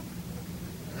responding.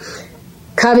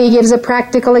 Covey gives a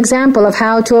practical example of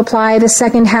how to apply the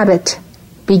second habit,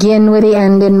 begin with the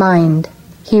end in mind.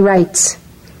 He writes,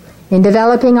 in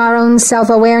developing our own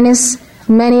self-awareness,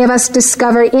 many of us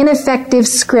discover ineffective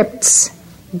scripts,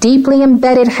 deeply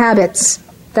embedded habits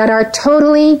that are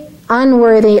totally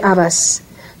unworthy of us,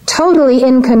 totally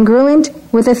incongruent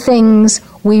with the things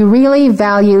we really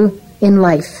value in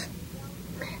life.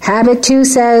 Habit 2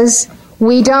 says,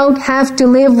 we don't have to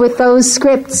live with those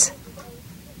scripts.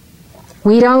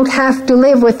 We don't have to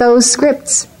live with those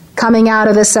scripts coming out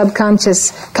of the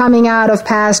subconscious, coming out of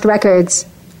past records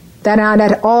that are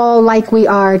not at all like we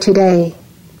are today.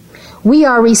 We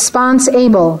are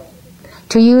responsible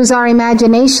to use our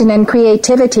imagination and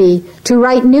creativity to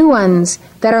write new ones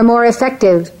that are more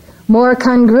effective, more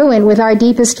congruent with our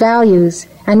deepest values,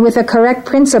 and with the correct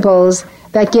principles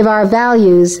that give our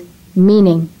values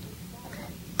meaning.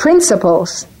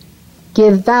 Principles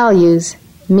give values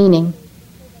meaning.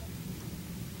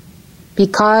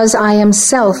 Because I am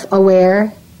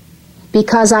self-aware,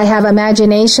 because I have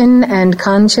imagination and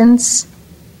conscience,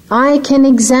 I can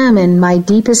examine my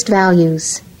deepest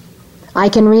values. I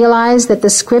can realize that the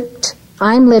script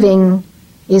I'm living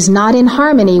is not in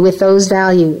harmony with those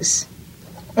values.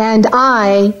 And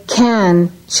I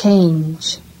can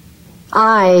change.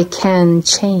 I can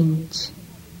change.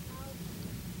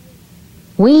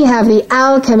 We have the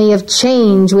alchemy of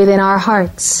change within our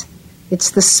hearts.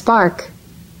 It's the spark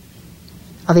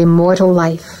of immortal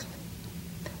life.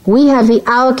 We have the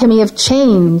alchemy of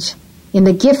change in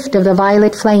the gift of the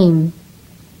violet flame,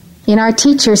 in our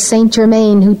teacher Saint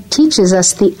Germain, who teaches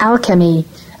us the alchemy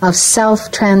of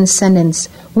self-transcendence.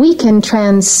 We can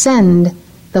transcend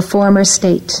the former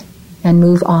state and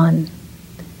move on.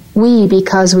 We,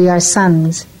 because we are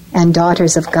sons and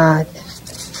daughters of God.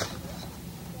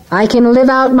 I can live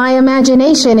out my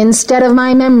imagination instead of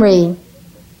my memory.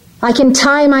 I can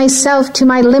tie myself to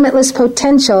my limitless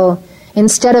potential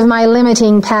instead of my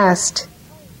limiting past.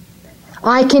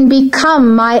 I can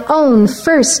become my own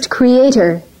first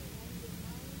creator.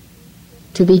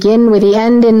 To begin with the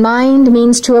end in mind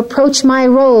means to approach my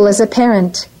role as a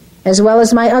parent, as well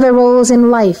as my other roles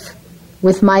in life,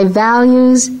 with my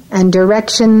values and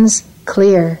directions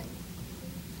clear.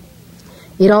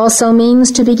 It also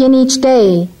means to begin each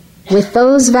day with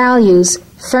those values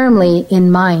firmly in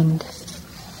mind.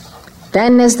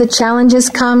 Then as the challenges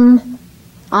come,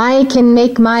 I can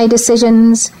make my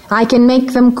decisions. I can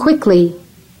make them quickly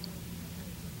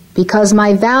because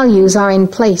my values are in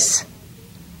place.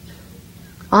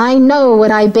 I know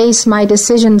what I base my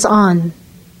decisions on,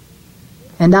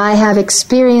 and I have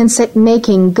experience at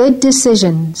making good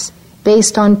decisions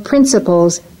based on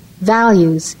principles,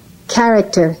 values,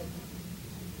 character,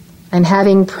 and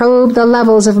having probed the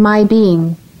levels of my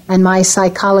being and my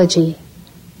psychology.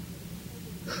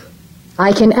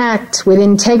 I can act with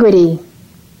integrity.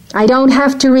 I don't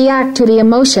have to react to the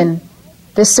emotion,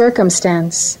 the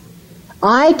circumstance.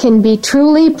 I can be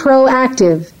truly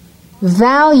proactive,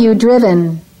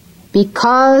 value-driven,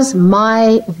 because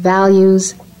my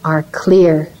values are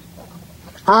clear.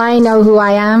 I know who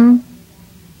I am.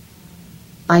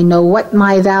 I know what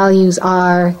my values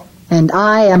are, and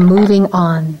I am moving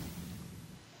on.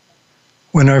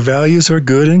 When our values are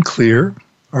good and clear,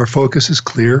 our focus is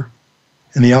clear,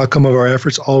 and the outcome of our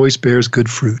efforts always bears good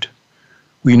fruit.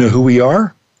 We know who we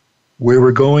are, where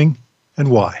we're going, and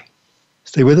why.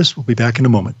 Stay with us. We'll be back in a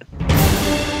moment.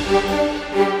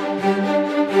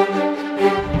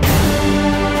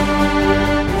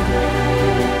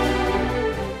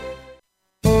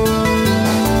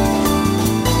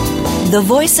 The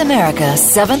Voice America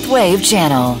Seventh Wave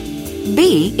Channel.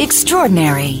 Be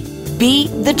extraordinary. Be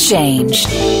the change.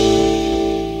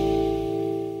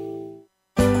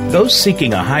 Those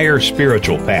seeking a higher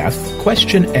spiritual path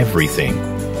question everything.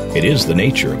 It is the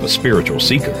nature of a spiritual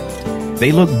seeker.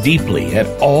 They look deeply at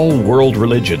all world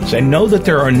religions and know that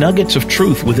there are nuggets of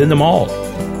truth within them all.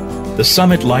 The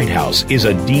Summit Lighthouse is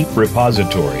a deep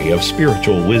repository of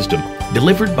spiritual wisdom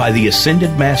delivered by the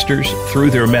Ascended Masters through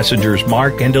their messengers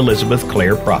Mark and Elizabeth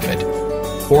Clare Prophet.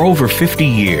 For over 50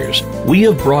 years, we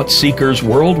have brought seekers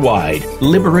worldwide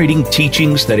liberating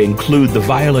teachings that include the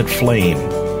violet flame,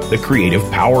 the creative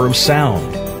power of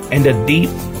sound, and a deep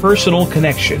personal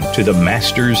connection to the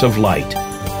Masters of Light.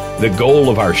 The goal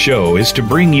of our show is to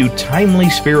bring you timely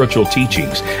spiritual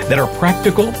teachings that are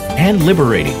practical and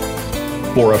liberating.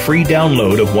 For a free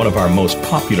download of one of our most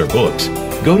popular books,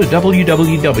 go to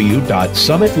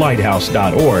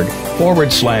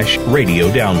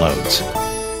www.summitlighthouse.org/radio downloads.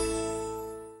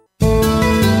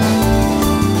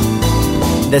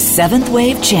 The Seventh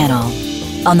Wave Channel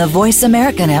on the Voice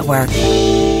America Network.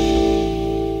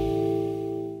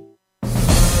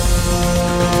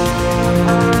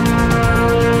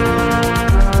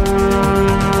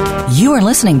 You are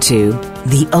listening to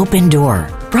The Open Door,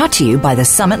 brought to you by the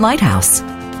Summit Lighthouse.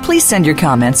 Please send your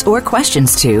comments or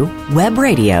questions to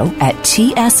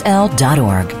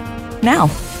webradio@tsl.org. Now,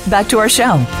 back to our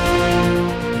show.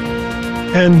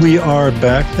 And we are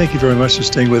back. Thank you very much for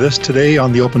staying with us. Today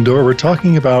on The Open Door, we're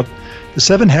talking about the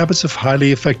 7 habits of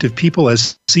highly effective people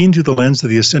as seen through the lens of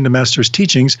the Ascended Master's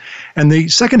teachings. And the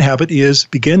second habit is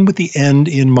begin with the end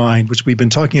in mind, which we've been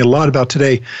talking a lot about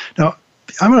today. Now,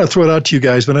 I'm going to throw it out to you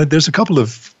guys, but there's a couple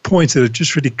of points that have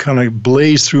just really kind of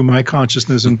blazed through my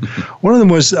consciousness. And one of them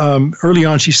was early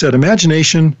on, she said,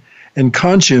 imagination and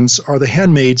conscience are the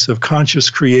handmaids of conscious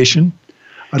creation.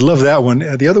 I love that one.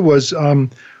 The other was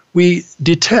we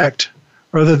detect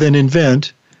rather than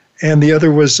invent. And the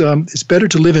other was it's better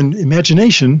to live in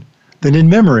imagination than in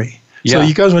memory. Yeah. So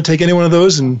you guys want to take any one of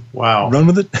those and run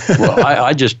with it? Well,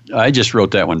 I just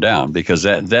wrote that one down because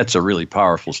that's a really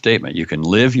powerful statement. You can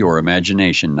live your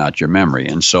imagination, not your memory.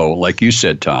 And so, like you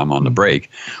said, Tom, on the break,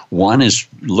 one is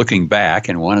looking back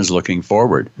and one is looking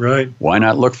forward. Right. Why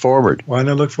not look forward? Why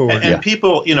not look forward? And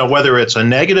people, whether it's a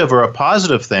negative or a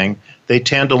positive thing, they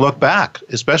tend to look back,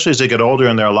 especially as they get older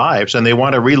in their lives, and they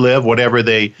want to relive whatever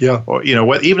they, or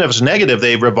even if it's negative,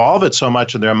 they revolve it so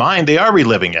much in their mind, they are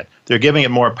reliving it. They're giving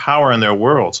it more power in their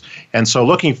worlds. And so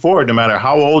looking forward, no matter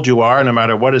how old you are, no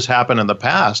matter what has happened in the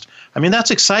past, I mean,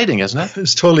 that's exciting, isn't it?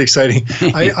 It's totally exciting.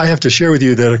 I have to share with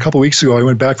you that a couple weeks ago, I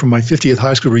went back from my 50th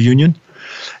high school reunion.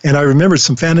 And I remembered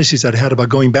some fantasies I'd had about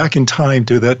going back in time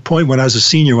to that point when I was a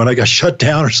senior, when I got shut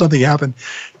down or something happened,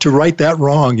 to right that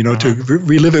wrong, to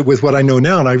relive it with what I know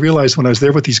now. And I realized when I was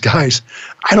there with these guys,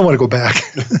 I don't want to go back.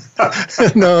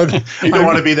 No, you don't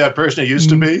want to be that person you used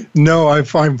to be? No, I'm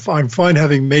fine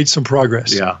having made some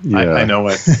progress. Yeah. I know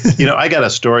it. I got a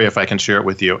story if I can share it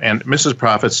with you. And Mrs.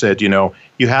 Prophet said, you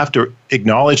have to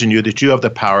acknowledge in you that you have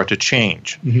the power to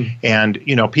change. Mm-hmm. And,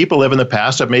 people live in the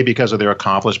past, maybe because of their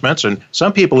accomplishments, and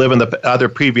some people live in the other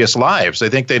previous lives. They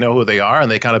think they know who they are,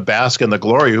 and they kind of bask in the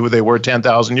glory of who they were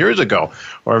 10,000 years ago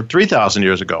or 3,000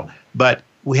 years ago. But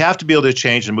we have to be able to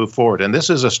change and move forward. And this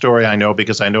is a story I know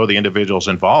because I know the individuals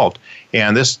involved.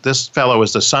 And this fellow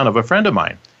is the son of a friend of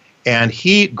mine. And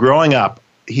he, growing up,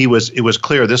 it was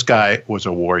clear this guy was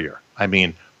a warrior. I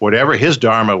mean, whatever his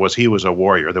dharma was, he was a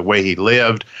warrior. The way he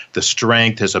lived, the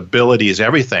strength, his abilities,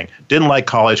 everything. Didn't like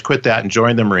college, quit that and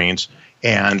joined the Marines,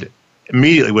 and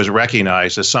immediately was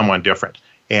recognized as someone different.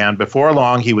 And before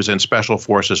long, he was in Special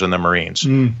Forces in the Marines.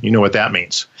 You know what that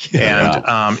means. Yeah.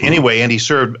 And anyway, and he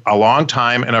served a long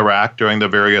time in Iraq during the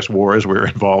various wars we were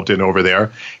involved in over there.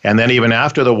 And then even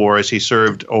after the wars, he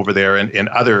served over there in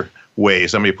other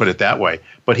ways, let me put it that way.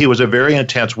 But he was a very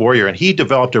intense warrior, and he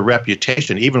developed a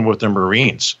reputation, even with the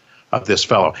Marines, of this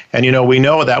fellow. And, we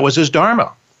know that was his dharma,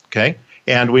 okay?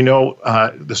 And we know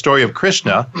the story of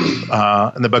Krishna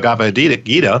in the Bhagavad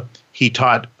Gita. He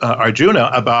taught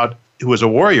Arjuna, who was a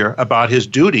warrior, about his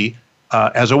duty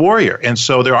as a warrior. And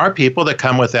so there are people that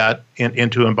come with that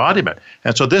into embodiment.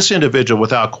 And so this individual,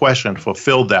 without question,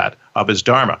 fulfilled that of his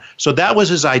dharma. So that was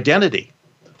his identity.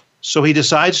 So he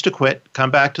decides to quit, come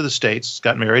back to the States,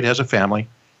 got married, has a family,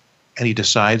 and he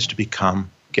decides to become,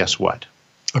 guess what?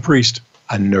 A priest.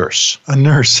 A nurse. A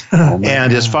nurse.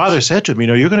 And his father said to him,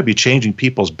 you're going to be changing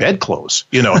people's bedclothes,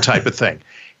 type of thing.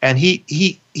 And he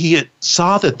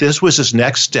saw that this was his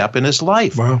next step in his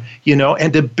life. Wow.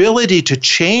 And the ability to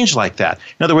change like that.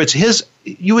 In other words,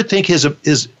 you would think his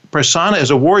persona as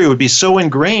a warrior would be so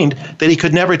ingrained that he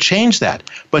could never change that.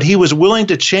 But he was willing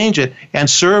to change it and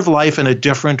serve life in a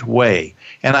different way.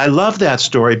 And I love that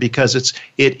story because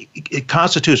it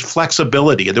constitutes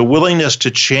flexibility, the willingness to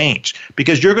change,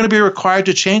 because you're going to be required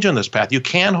to change on this path. You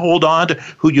can't hold on to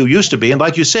who you used to be. And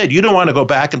like you said, you don't want to go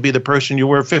back and be the person you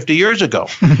were 50 years ago.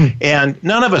 And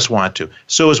none of us want to.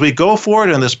 So as we go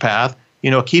forward on this path,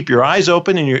 keep your eyes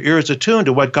open and your ears attuned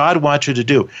to what God wants you to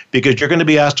do, because you're going to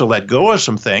be asked to let go of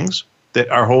some things that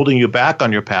are holding you back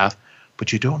on your path.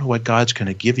 but you don't know what God's going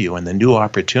to give you and the new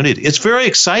opportunity. It's very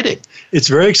exciting. It's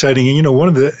very exciting. And, one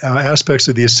of the aspects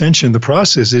of the ascension, the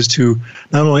process, is to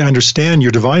not only understand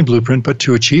your divine blueprint, but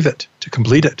to achieve it, to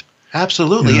complete it.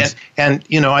 Absolutely. Yes. And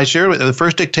I shared with the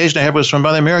first dictation I had was from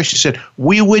Mother Mary. She said,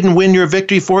 we wouldn't win your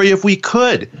victory for you if we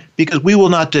could, because we will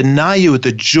not deny you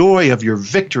the joy of your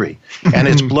victory. And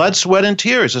it's blood, sweat, and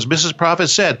tears. As Mrs. Prophet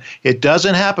said, it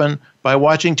doesn't happen by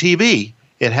watching TV.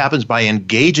 It happens by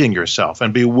engaging yourself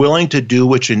and be willing to do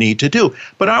what you need to do.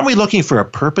 But aren't we looking for a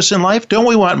purpose in life? Don't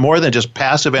we want more than just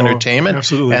passive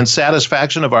entertainment and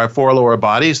satisfaction of our four lower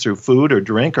bodies through food or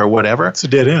drink or whatever? It's a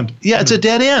dead end. Yeah, it's a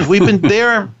dead end. We've been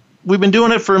there. We've been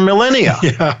doing it for millennia.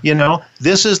 Yeah.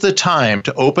 This is the time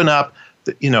to open up,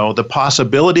 the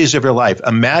possibilities of your life,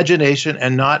 imagination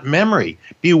and not memory.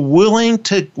 Be willing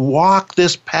to walk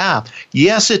this path.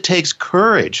 Yes, it takes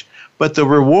courage, but the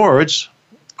rewards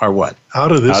are what?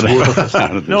 Out of this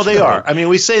world. No, they are. I mean,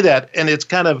 we say that, and it's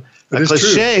kind of a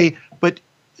cliche, but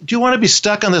do you want to be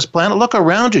stuck on this planet? Look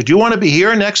around you. Do you want to be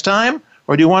here next time?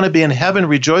 Or do you want to be in heaven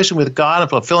rejoicing with God and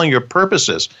fulfilling your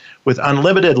purposes with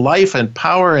unlimited life and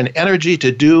power and energy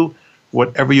to do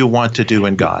whatever you want to do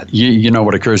in God?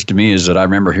 What occurs to me is that I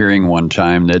remember hearing one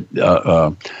time that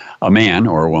a man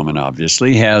or a woman,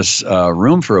 obviously, has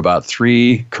room for about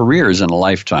 3 careers in a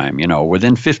lifetime.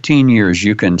 Within 15 years,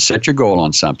 you can set your goal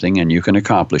on something and you can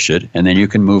accomplish it, and then you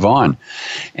can move on.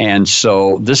 And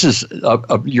so this is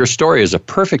your story is a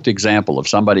perfect example of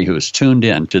somebody who is tuned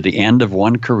in to the end of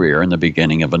one career and the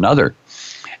beginning of another.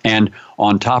 And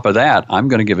on top of that, I'm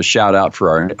going to give a shout out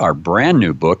for our brand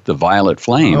new book, The Violet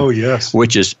Flame. Oh, yes.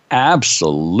 Which is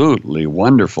absolutely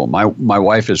wonderful. My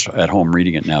wife is at home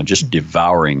reading it now, just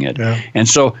devouring it. Yeah. And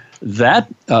so that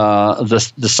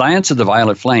the science of the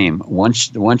violet flame,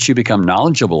 once you become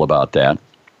knowledgeable about that,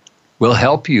 will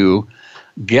help you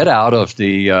get out of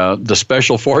the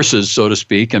special forces, so to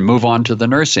speak, and move on to the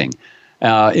nursing.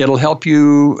 It'll help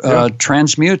you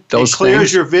transmute those things. It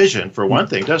clears your vision, for one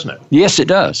thing, doesn't it? Yes, it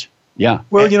does. Yeah.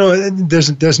 Well,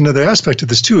 there's another aspect to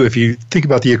this too. If you think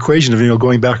about the equation of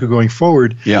going back or going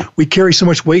forward, we carry so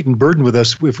much weight and burden with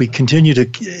us if we continue to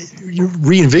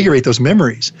reinvigorate those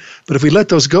memories. But if we let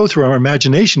those go through our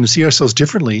imagination and see ourselves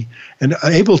differently and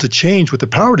are able to change with the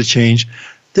power to change,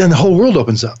 then the whole world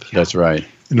opens up. That's right.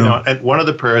 And one of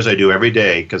the prayers I do every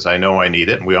day, because I know I need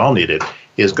it and we all need it,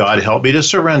 is God help me to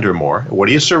surrender more. What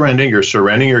are you surrendering? You're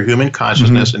surrendering your human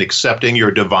consciousness and accepting your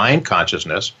divine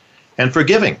consciousness and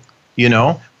forgiving.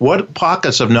 What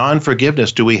pockets of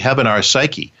non-forgiveness do we have in our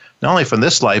psyche? Not only from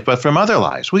this life, but from other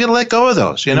lives. We got to let go of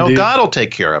those. God will take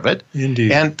care of it.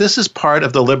 Indeed. And this is part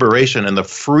of the liberation and the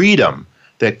freedom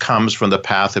that comes from the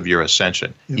path of your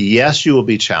ascension. Yep. Yes, you will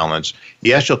be challenged.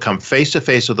 Yes, you'll come face to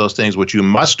face with those things which you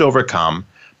must overcome.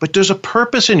 But there's a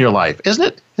purpose in your life, isn't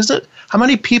it? How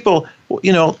many people,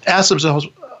 ask themselves,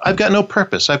 I've got no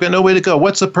purpose. I've got no way to go.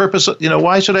 What's the purpose?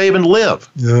 Why should I even live?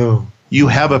 No. You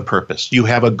have a purpose. You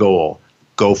have a goal.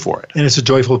 Go for it. And it's a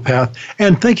joyful path.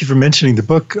 And thank you for mentioning the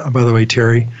book, by the way,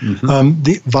 Terry.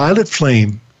 The Violet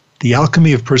Flame, The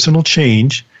Alchemy of Personal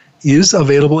Change, is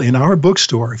available in our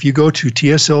bookstore. If you go to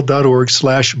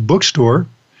tsl.org/bookstore,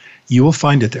 you will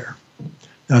find it there.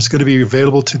 Now, it's going to be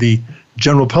available to the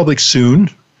general public soon.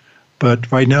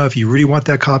 But right now, if you really want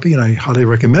that copy, and I highly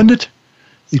recommend it,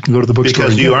 you can go to the bookstore.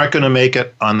 Because you aren't going to make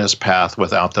it on this path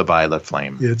without the violet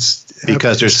flame.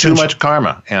 Because there's too much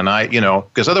karma. And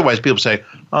because otherwise people say,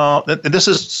 oh, this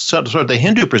is sort of the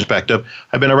Hindu perspective.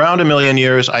 I've been around 1 million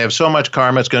years. I have so much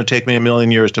karma, it's going to take me 1 million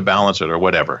years to balance it or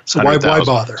whatever. So why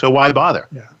bother? So why bother?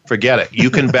 Yeah. Forget it. You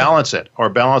can balance it or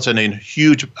balance it in a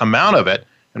huge amount of it.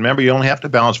 And remember, you only have to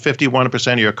balance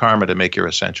 51% of your karma to make your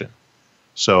ascension.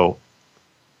 So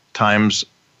time's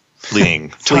fleeting.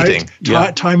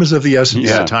 Time is of the essence.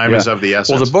 Yeah, time is of the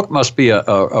essence. Well, the book must be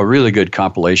a really good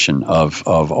compilation of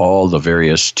all the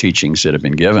various teachings that have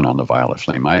been given on the violet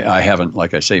flame. I haven't,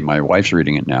 like I say, my wife's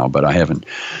reading it now, but I haven't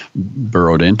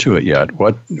burrowed into it yet.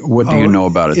 What do you know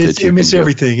about it? It's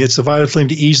everything. It's the violet flame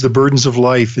to ease the burdens of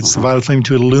life. It's the violet flame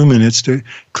to illumine. It's to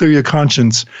clear your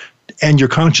conscience and your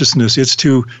consciousness. It's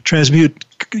to transmute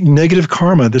negative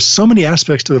karma. There's so many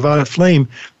aspects to the violet flame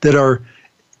that are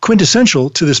quintessential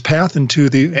to this path, and to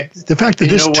the fact that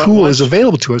this tool is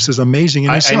available to us is amazing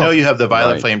in itself. I know you have the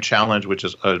Violet Flame Challenge, which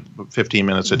is 15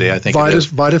 minutes a day, I think.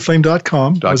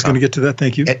 Violetflame.com. I was going to get to that.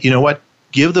 Thank you. And you know what?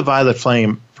 Give the Violet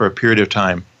Flame for a period of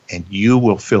time, and you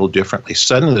will feel differently.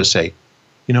 Suddenly say,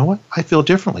 you know what? I feel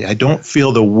differently. I don't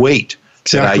feel the weight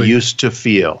that I used to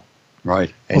feel.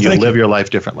 Right. And you'll live your life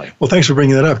differently. Well, thanks for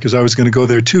bringing that up, because I was going to go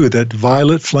there too, that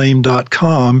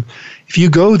violetflame.com. If you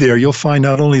go there, you'll find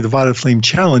not only the Violet Flame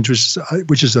Challenge,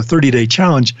 which is a 30-day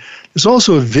challenge, there's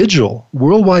also a vigil,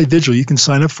 worldwide vigil you can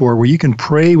sign up for, where you can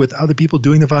pray with other people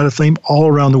doing the Violet Flame all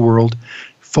around the world,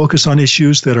 focus on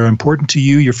issues that are important to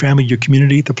you, your family, your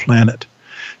community, the planet.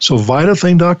 So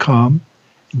violetflame.com,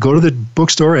 go to the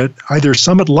bookstore at either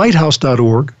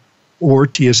summitlighthouse.org or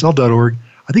tsl.org.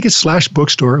 I think it's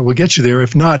 /bookstore. We'll get you there.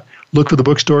 If not, look for the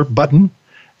bookstore button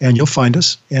and you'll find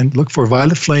us, and look for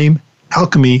Violet Flame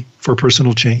Alchemy for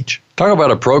Personal Change. Talk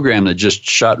about a program that just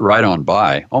shot right on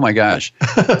by. Oh my gosh.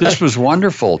 This was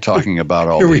wonderful talking about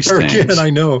all these things. Here we are again,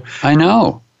 I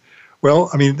know. Well,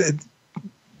 I mean,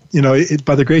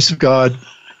 by the grace of God,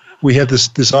 we have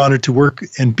this honor to work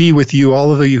and be with you,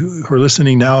 all of you who are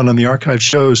listening now and on the archive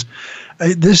shows.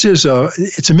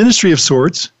 It's a ministry of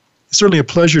sorts. It's certainly a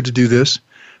pleasure to do this.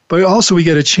 But also we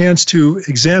get a chance to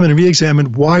examine and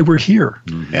re-examine why we're here.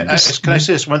 Mm-hmm. And can I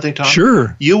say this one thing, Tom?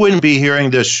 Sure. You wouldn't be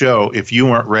hearing this show if you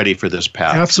weren't ready for this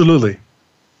path. Absolutely.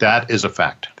 That is a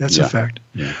fact. That's a fact.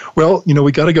 Yeah. Well,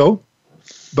 we got to go.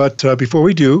 But before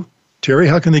we do, Terry,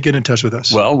 how can they get in touch with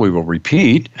us? Well, we will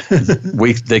repeat.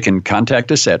 They can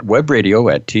contact us at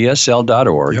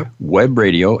webradio@tsl.org,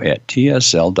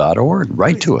 webradio@tsl.org.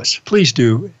 Write to us. Please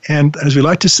do. And as we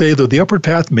like to say, though the upward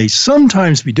path may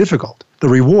sometimes be difficult, the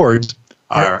rewards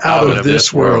are out of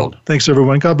this world. Thanks,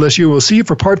 everyone. God bless you. We'll see you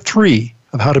for part 3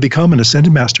 of How to Become an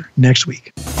Ascended Master next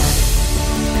week.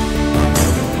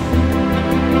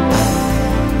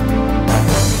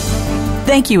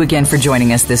 Thank you again for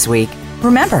joining us this week.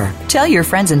 Remember, tell your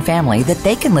friends and family that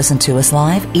they can listen to us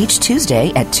live each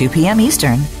Tuesday at 2 p.m.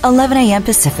 Eastern, 11 a.m.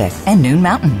 Pacific, and noon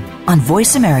Mountain on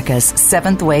Voice America's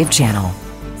 7th Wave channel.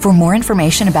 For more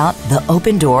information about The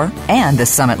Open Door and the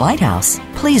Summit Lighthouse,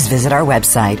 please visit our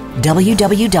website,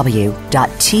 www.tsl.org.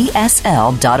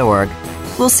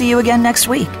 We'll see you again next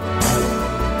week.